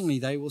increasingly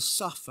they will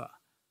suffer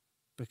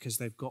because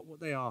they've got what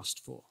they asked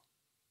for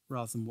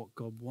rather than what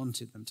God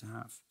wanted them to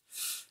have.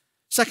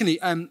 Secondly,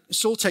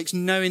 Saul takes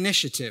no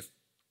initiative.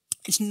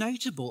 It's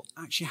notable,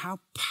 actually, how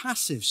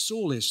passive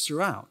Saul is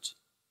throughout.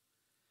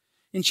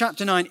 In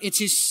chapter 9, it's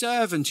his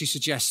servant who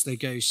suggests they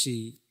go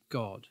see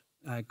God,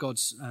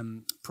 God's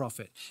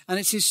prophet. And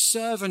it's his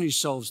servant who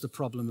solves the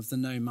problem of the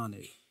no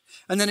money.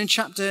 And then in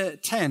chapter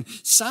 10,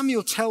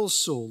 Samuel tells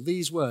Saul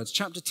these words,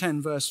 chapter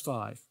 10, verse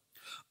 5.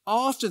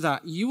 After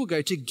that, you will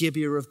go to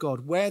Gibeah of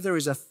God, where there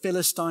is a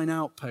Philistine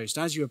outpost.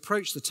 As you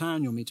approach the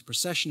town, you'll meet a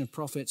procession of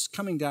prophets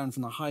coming down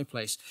from the high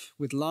place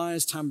with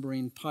lyres,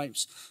 tambourine,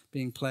 pipes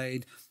being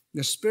played.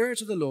 The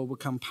Spirit of the Lord will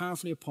come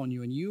powerfully upon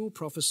you, and you will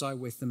prophesy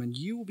with them, and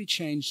you will be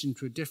changed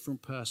into a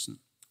different person.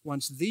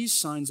 Once these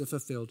signs are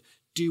fulfilled,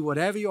 do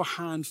whatever your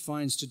hand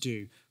finds to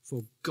do,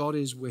 for God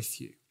is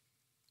with you.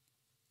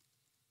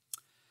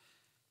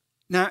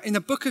 Now, in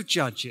the book of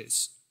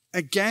Judges,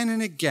 again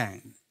and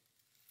again,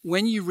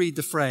 when you read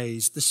the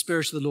phrase, the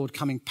Spirit of the Lord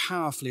coming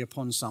powerfully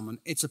upon someone,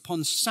 it's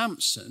upon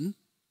Samson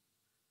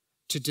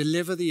to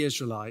deliver the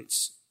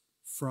Israelites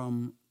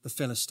from the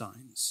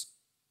Philistines.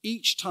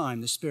 Each time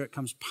the Spirit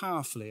comes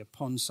powerfully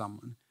upon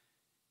someone,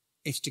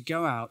 it's to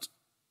go out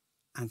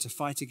and to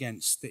fight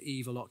against the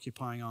evil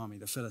occupying army,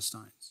 the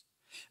Philistines.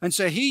 And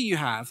so here you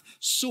have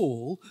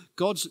Saul,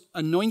 God's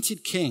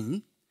anointed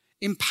king,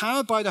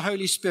 empowered by the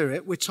Holy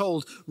Spirit, we're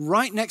told,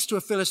 right next to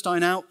a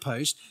Philistine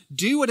outpost,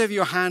 do whatever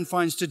your hand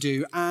finds to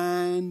do,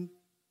 and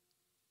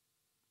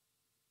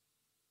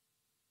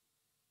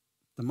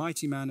the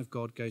mighty man of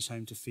God goes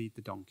home to feed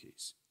the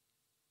donkeys.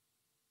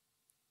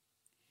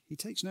 He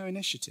takes no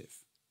initiative.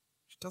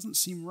 It doesn't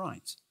seem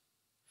right.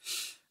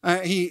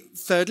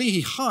 Thirdly, he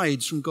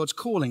hides from God's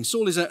calling.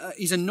 Saul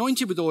he's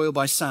anointed with oil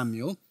by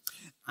Samuel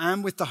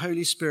and with the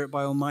Holy Spirit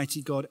by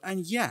Almighty God,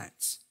 and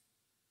yet,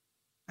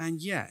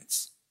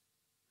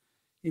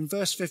 in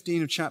verse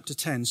 15 of chapter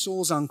 10,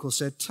 Saul's uncle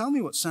said, "Tell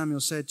me what Samuel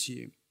said to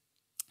you."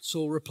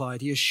 Saul replied,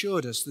 "He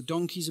assured us the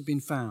donkeys have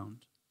been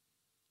found."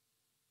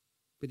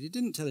 But he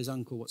didn't tell his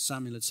uncle what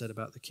Samuel had said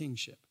about the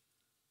kingship.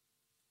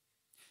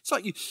 It's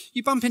like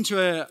you bump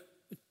into a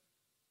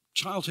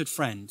childhood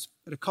friend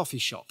at a coffee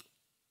shop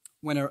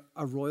when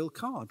a royal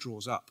car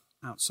draws up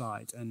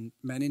outside and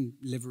men in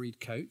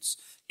liveried coats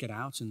get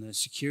out and the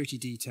security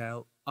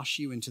detail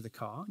usher you into the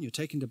car. And you're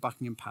taken to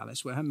Buckingham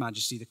Palace where Her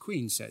Majesty the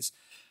Queen says,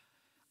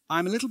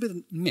 "I'm a little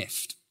bit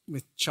miffed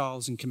with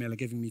Charles and Camilla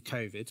giving me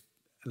COVID,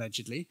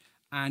 allegedly,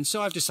 and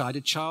so I've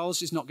decided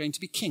Charles is not going to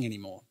be king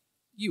anymore.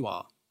 You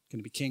are going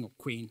to be king or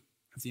queen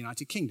of the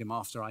United Kingdom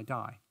after I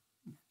die."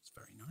 It's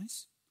very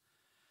nice.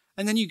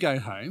 And then you go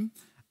home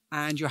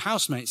and your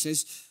housemate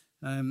says,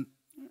 "How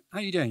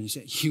are you doing?" You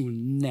say, "You will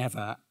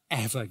never,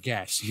 ever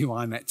guess who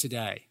I met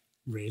today."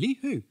 "Really?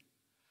 Who?"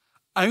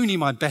 "Only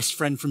my best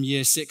friend from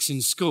year 6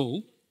 in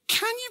school."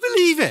 "Can you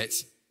believe it?"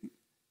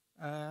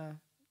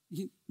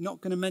 You're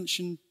not going to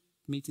mention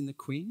meeting the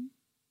Queen?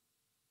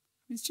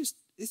 It's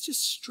just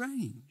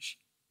strange.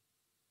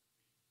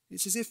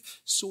 It's as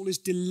if Saul is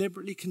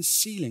deliberately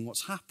concealing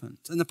what's happened.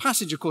 And the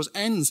passage, of course,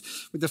 ends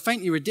with the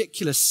faintly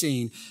ridiculous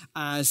scene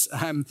as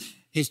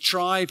his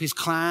tribe, his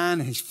clan,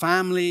 his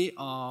family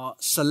are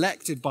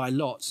selected by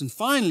lots. And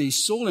finally,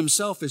 Saul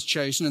himself is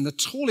chosen, and the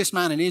tallest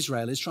man in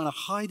Israel is trying to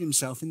hide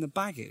himself in the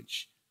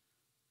baggage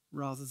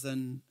rather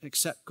than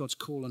accept God's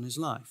call on his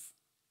life.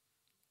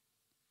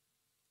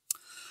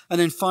 And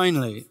then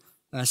finally,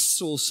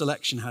 Saul's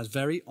selection has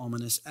very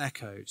ominous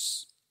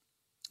echoes.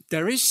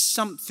 There is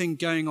something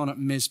going on at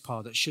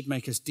Mizpah that should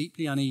make us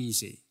deeply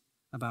uneasy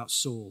about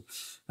Saul.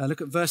 Look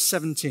at verse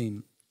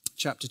 17,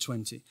 chapter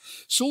 20.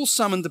 Saul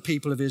summoned the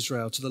people of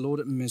Israel to the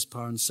Lord at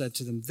Mizpah and said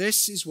to them,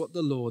 "This is what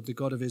the Lord, the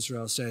God of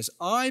Israel, says.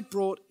 I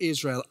brought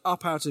Israel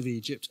up out of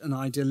Egypt, and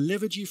I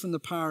delivered you from the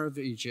power of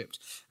Egypt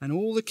and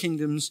all the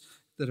kingdoms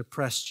that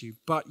oppressed you.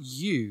 But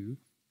you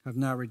have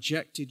now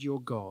rejected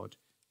your God,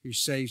 who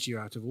saves you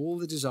out of all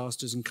the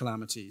disasters and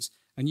calamities.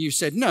 And you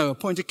said, 'No,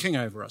 appoint a king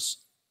over us.'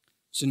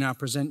 So now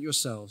present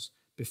yourselves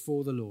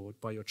before the Lord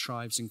by your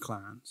tribes and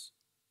clans."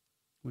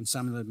 When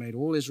Samuel had made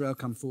all Israel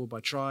come forward by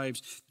tribes,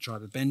 the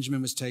tribe of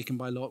Benjamin was taken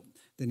by lot.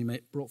 Then he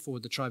brought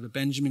forward the tribe of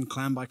Benjamin,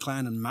 clan by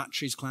clan, and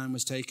Matri's clan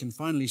was taken.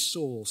 Finally,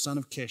 Saul, son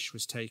of Kish,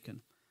 was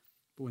taken.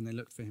 But when they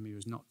looked for him, he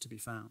was not to be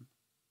found.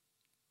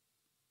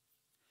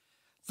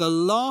 The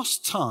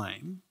last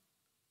time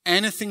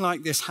anything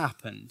like this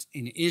happened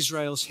in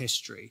Israel's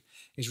history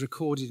is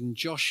recorded in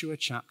Joshua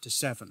chapter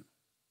 7.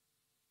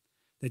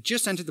 They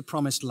just entered the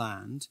promised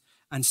land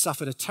and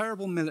suffered a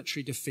terrible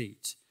military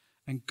defeat.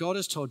 And God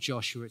has told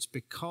Joshua it's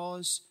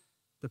because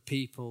the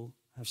people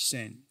have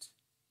sinned.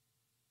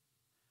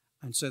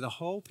 And so the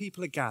whole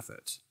people are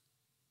gathered.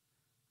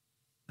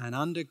 And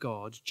under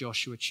God,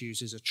 Joshua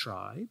chooses a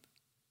tribe,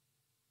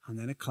 and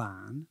then a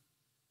clan,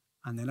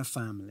 and then a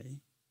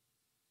family,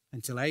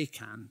 until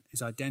Achan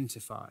is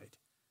identified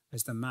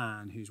as the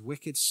man whose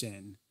wicked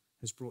sin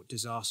has brought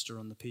disaster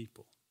on the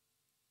people.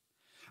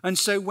 And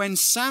so when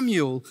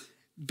Samuel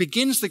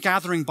begins the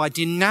gathering by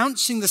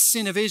denouncing the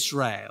sin of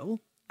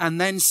Israel and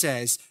then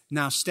says,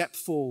 now step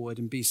forward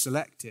and be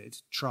selected,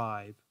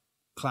 tribe,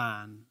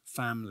 clan,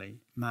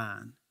 family,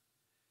 man,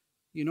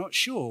 you're not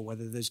sure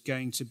whether there's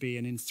going to be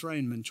an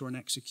enthronement or an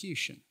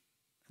execution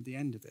at the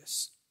end of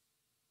this.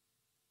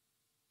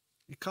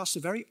 It casts a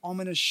very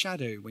ominous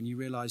shadow when you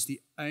realize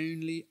the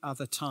only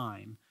other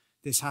time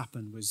this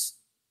happened was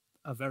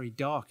a very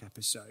dark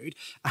episode.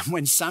 And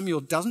when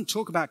Samuel doesn't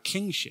talk about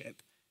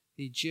kingship,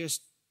 he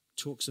just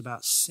talks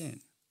about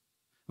sin.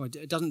 Well,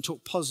 it doesn't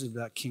talk positive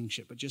about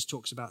kingship, but just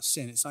talks about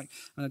sin. It's like,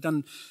 and I've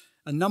done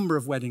a number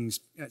of weddings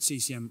at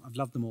CCM. I've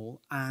loved them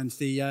all. And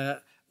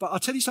but I'll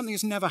tell you something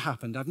that's never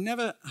happened. I've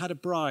never had a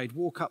bride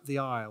walk up the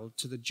aisle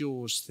to the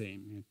Jaws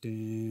theme.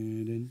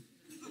 Dun,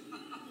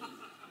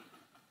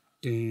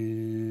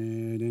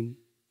 dun,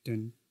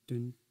 dun,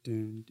 dun,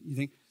 dun. You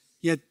think,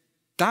 yeah,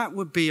 that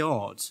would be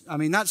odd. I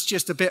mean, that's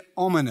just a bit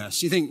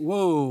ominous. You think,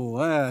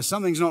 whoa,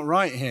 something's not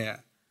right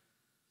here.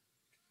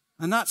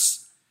 And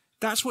that's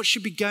what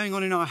should be going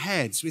on in our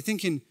heads. We're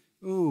thinking,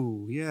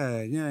 oh,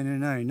 yeah,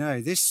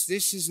 no. This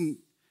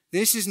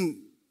isn't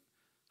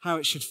how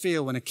it should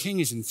feel when a king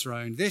is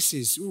enthroned. This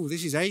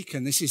is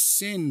Achan. This is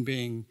sin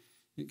being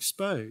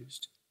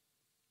exposed.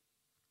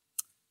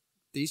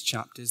 These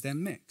chapters, they're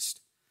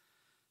mixed.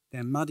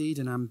 They're muddied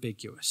and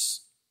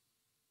ambiguous.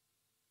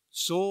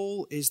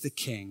 Saul is the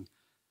king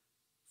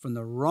from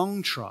the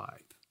wrong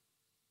tribe,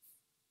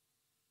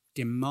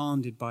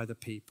 demanded by the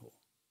people.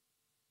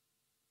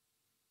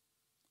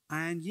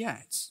 And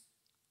yet,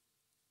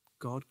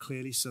 God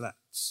clearly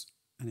selects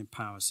and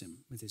empowers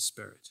him with his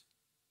Spirit.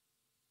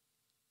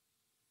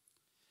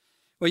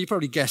 Well, you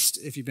probably guessed,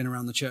 if you've been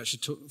around the church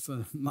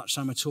for much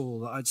time at all,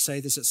 that I'd say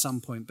this at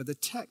some point, but the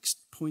text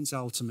points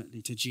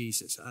ultimately to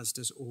Jesus, as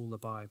does all the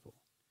Bible.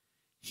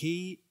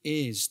 He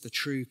is the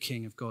true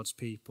king of God's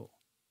people.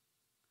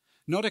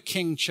 Not a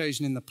king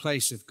chosen in the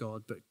place of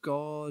God, but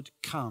God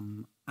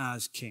come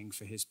as king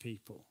for his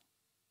people.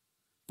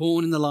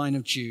 Born in the line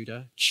of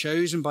Judah,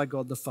 chosen by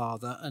God the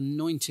Father,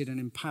 anointed and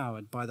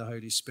empowered by the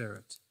Holy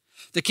Spirit.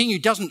 The king who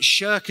doesn't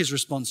shirk his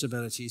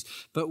responsibilities,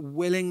 but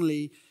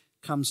willingly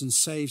comes and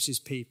saves his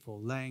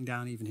people, laying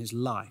down even his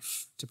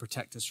life to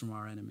protect us from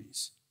our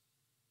enemies.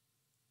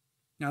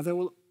 Now, there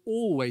will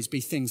always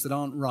be things that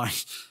aren't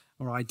right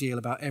or ideal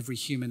about every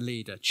human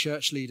leader,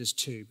 church leaders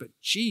too, but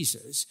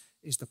Jesus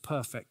is the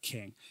perfect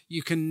king.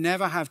 You can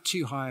never have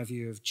too high a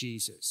view of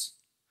Jesus.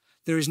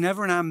 There is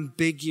never an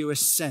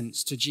ambiguous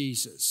sense to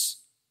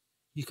Jesus.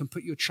 You can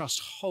put your trust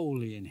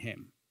wholly in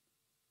him,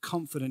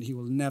 confident he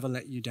will never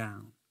let you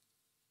down.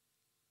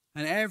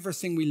 And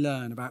everything we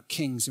learn about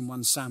kings in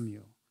 1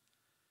 Samuel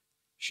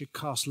should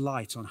cast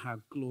light on how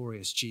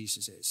glorious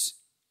Jesus is.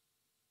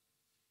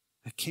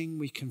 A king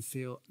we can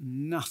feel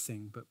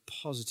nothing but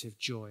positive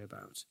joy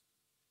about.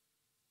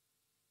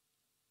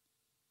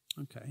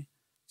 Okay,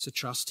 so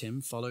trust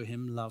him, follow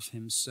him, love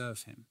him,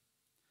 serve him.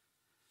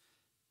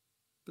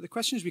 But the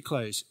question as we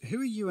close, who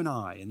are you and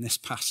I in this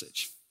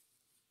passage?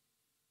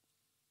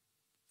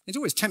 It's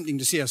always tempting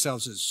to see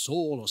ourselves as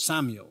Saul or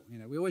Samuel.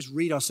 We always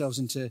read ourselves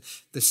into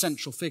the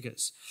central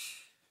figures.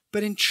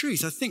 But in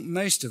truth, I think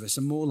most of us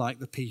are more like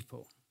the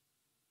people.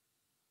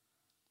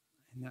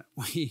 In that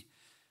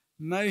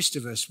most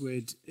of us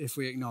would, if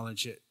we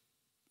acknowledge it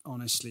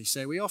honestly,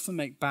 say we often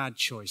make bad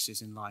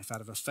choices in life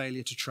out of a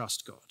failure to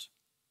trust God.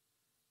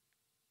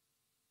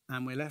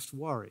 And we're left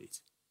worried.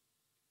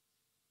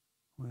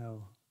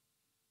 Well,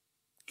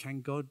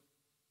 can God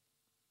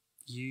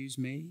use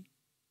me?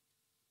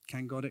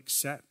 Can God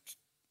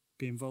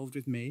be involved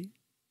with me?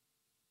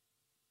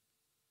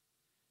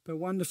 But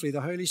wonderfully,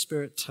 the Holy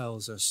Spirit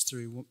tells us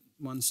through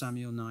 1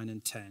 Samuel 9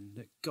 and 10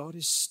 that God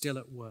is still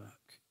at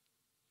work.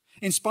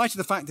 In spite of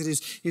the fact that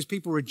his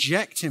people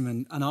reject him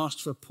and ask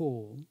for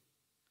Paul,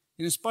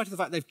 in spite of the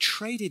fact they've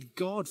traded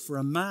God for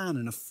a man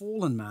and a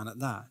fallen man at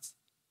that,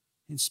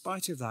 in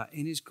spite of that,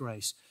 in his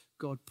grace,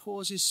 God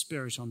pours his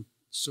Spirit on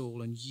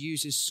Saul and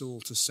uses Saul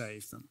to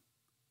save them.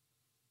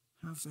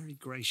 How very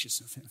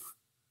gracious of him.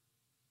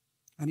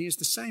 And he is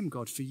the same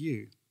God for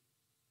you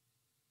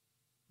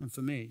and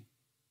for me.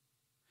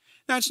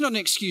 Now, it's not an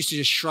excuse to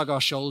just shrug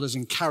our shoulders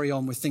and carry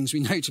on with things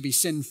we know to be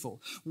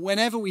sinful.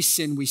 Whenever we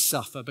sin, we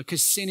suffer,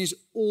 because sin is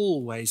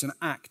always an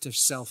act of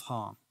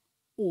self-harm.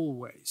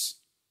 Always.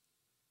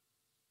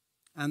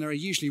 And there are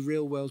usually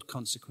real-world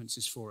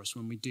consequences for us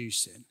when we do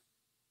sin.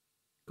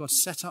 God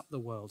set up the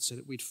world so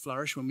that we'd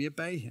flourish when we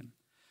obey him.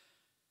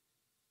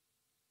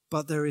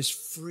 But there is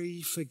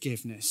free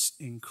forgiveness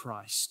in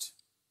Christ.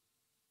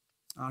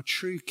 Our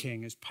true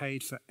King has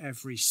paid for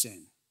every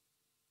sin,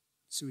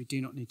 so we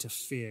do not need to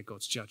fear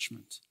God's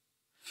judgment.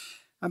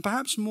 And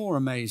perhaps more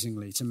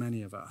amazingly to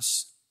many of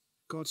us,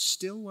 God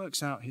still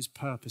works out his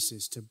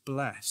purposes to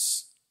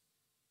bless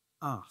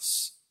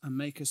us and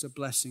make us a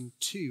blessing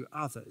to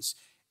others,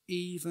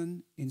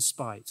 even in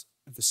spite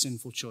of the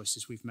sinful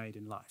choices we've made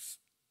in life.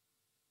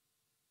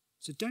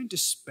 So don't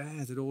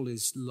despair that all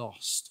is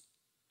lost.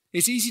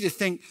 It's easy to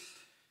think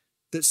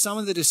that some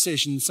of the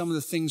decisions, some of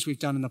the things we've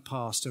done in the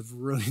past have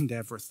ruined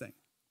everything.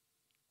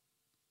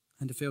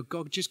 and to feel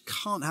God just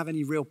can't have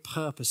any real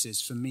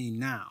purposes for me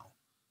now.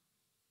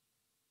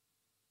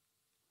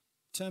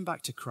 Turn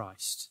back to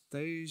Christ.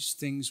 Those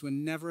things were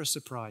never a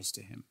surprise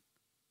to him.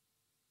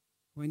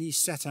 When he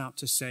set out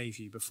to save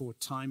you before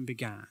time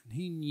began,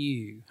 he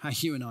knew how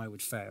you and I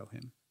would fail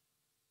him.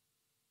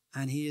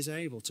 And he is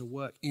able to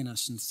work in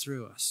us and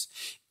through us,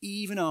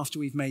 even after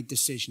we've made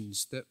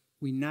decisions that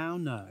we now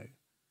know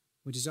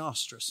were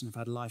disastrous and have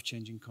had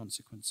life-changing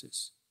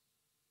consequences.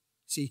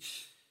 See,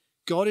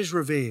 God is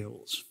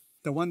revealed.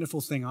 The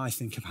wonderful thing I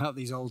think about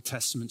these Old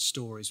Testament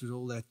stories with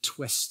all their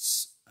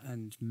twists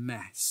and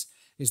mess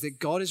is that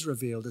God is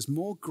revealed as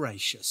more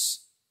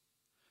gracious,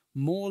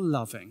 more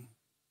loving,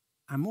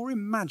 and more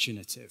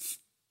imaginative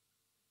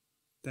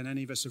than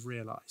any of us have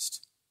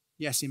realized.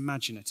 Yes,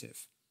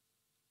 imaginative.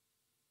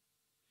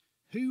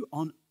 Who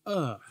on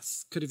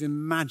earth could have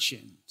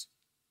imagined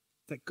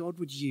that God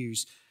would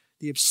use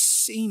the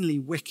obscenely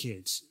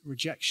wicked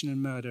rejection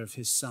and murder of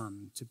his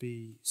son to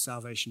be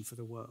salvation for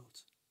the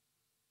world?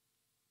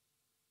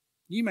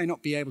 You may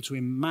not be able to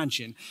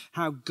imagine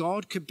how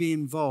God could be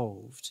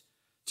involved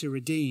to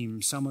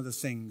redeem some of the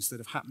things that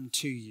have happened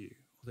to you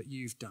or that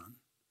you've done.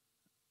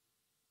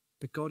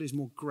 But God is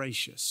more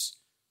gracious.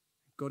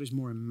 God is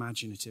more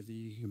imaginative than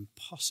you can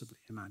possibly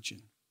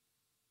imagine.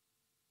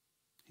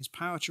 His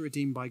power to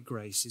redeem by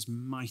grace is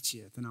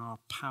mightier than our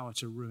power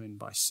to ruin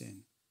by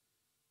sin.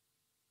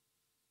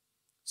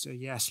 So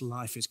yes,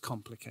 life is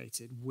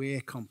complicated.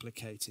 We're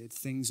complicated.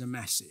 Things are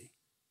messy.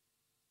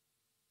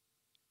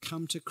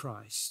 Come to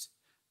Christ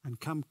and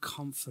come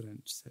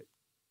confident that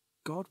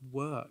God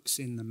works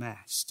in the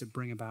mess to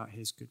bring about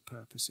his good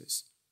purposes.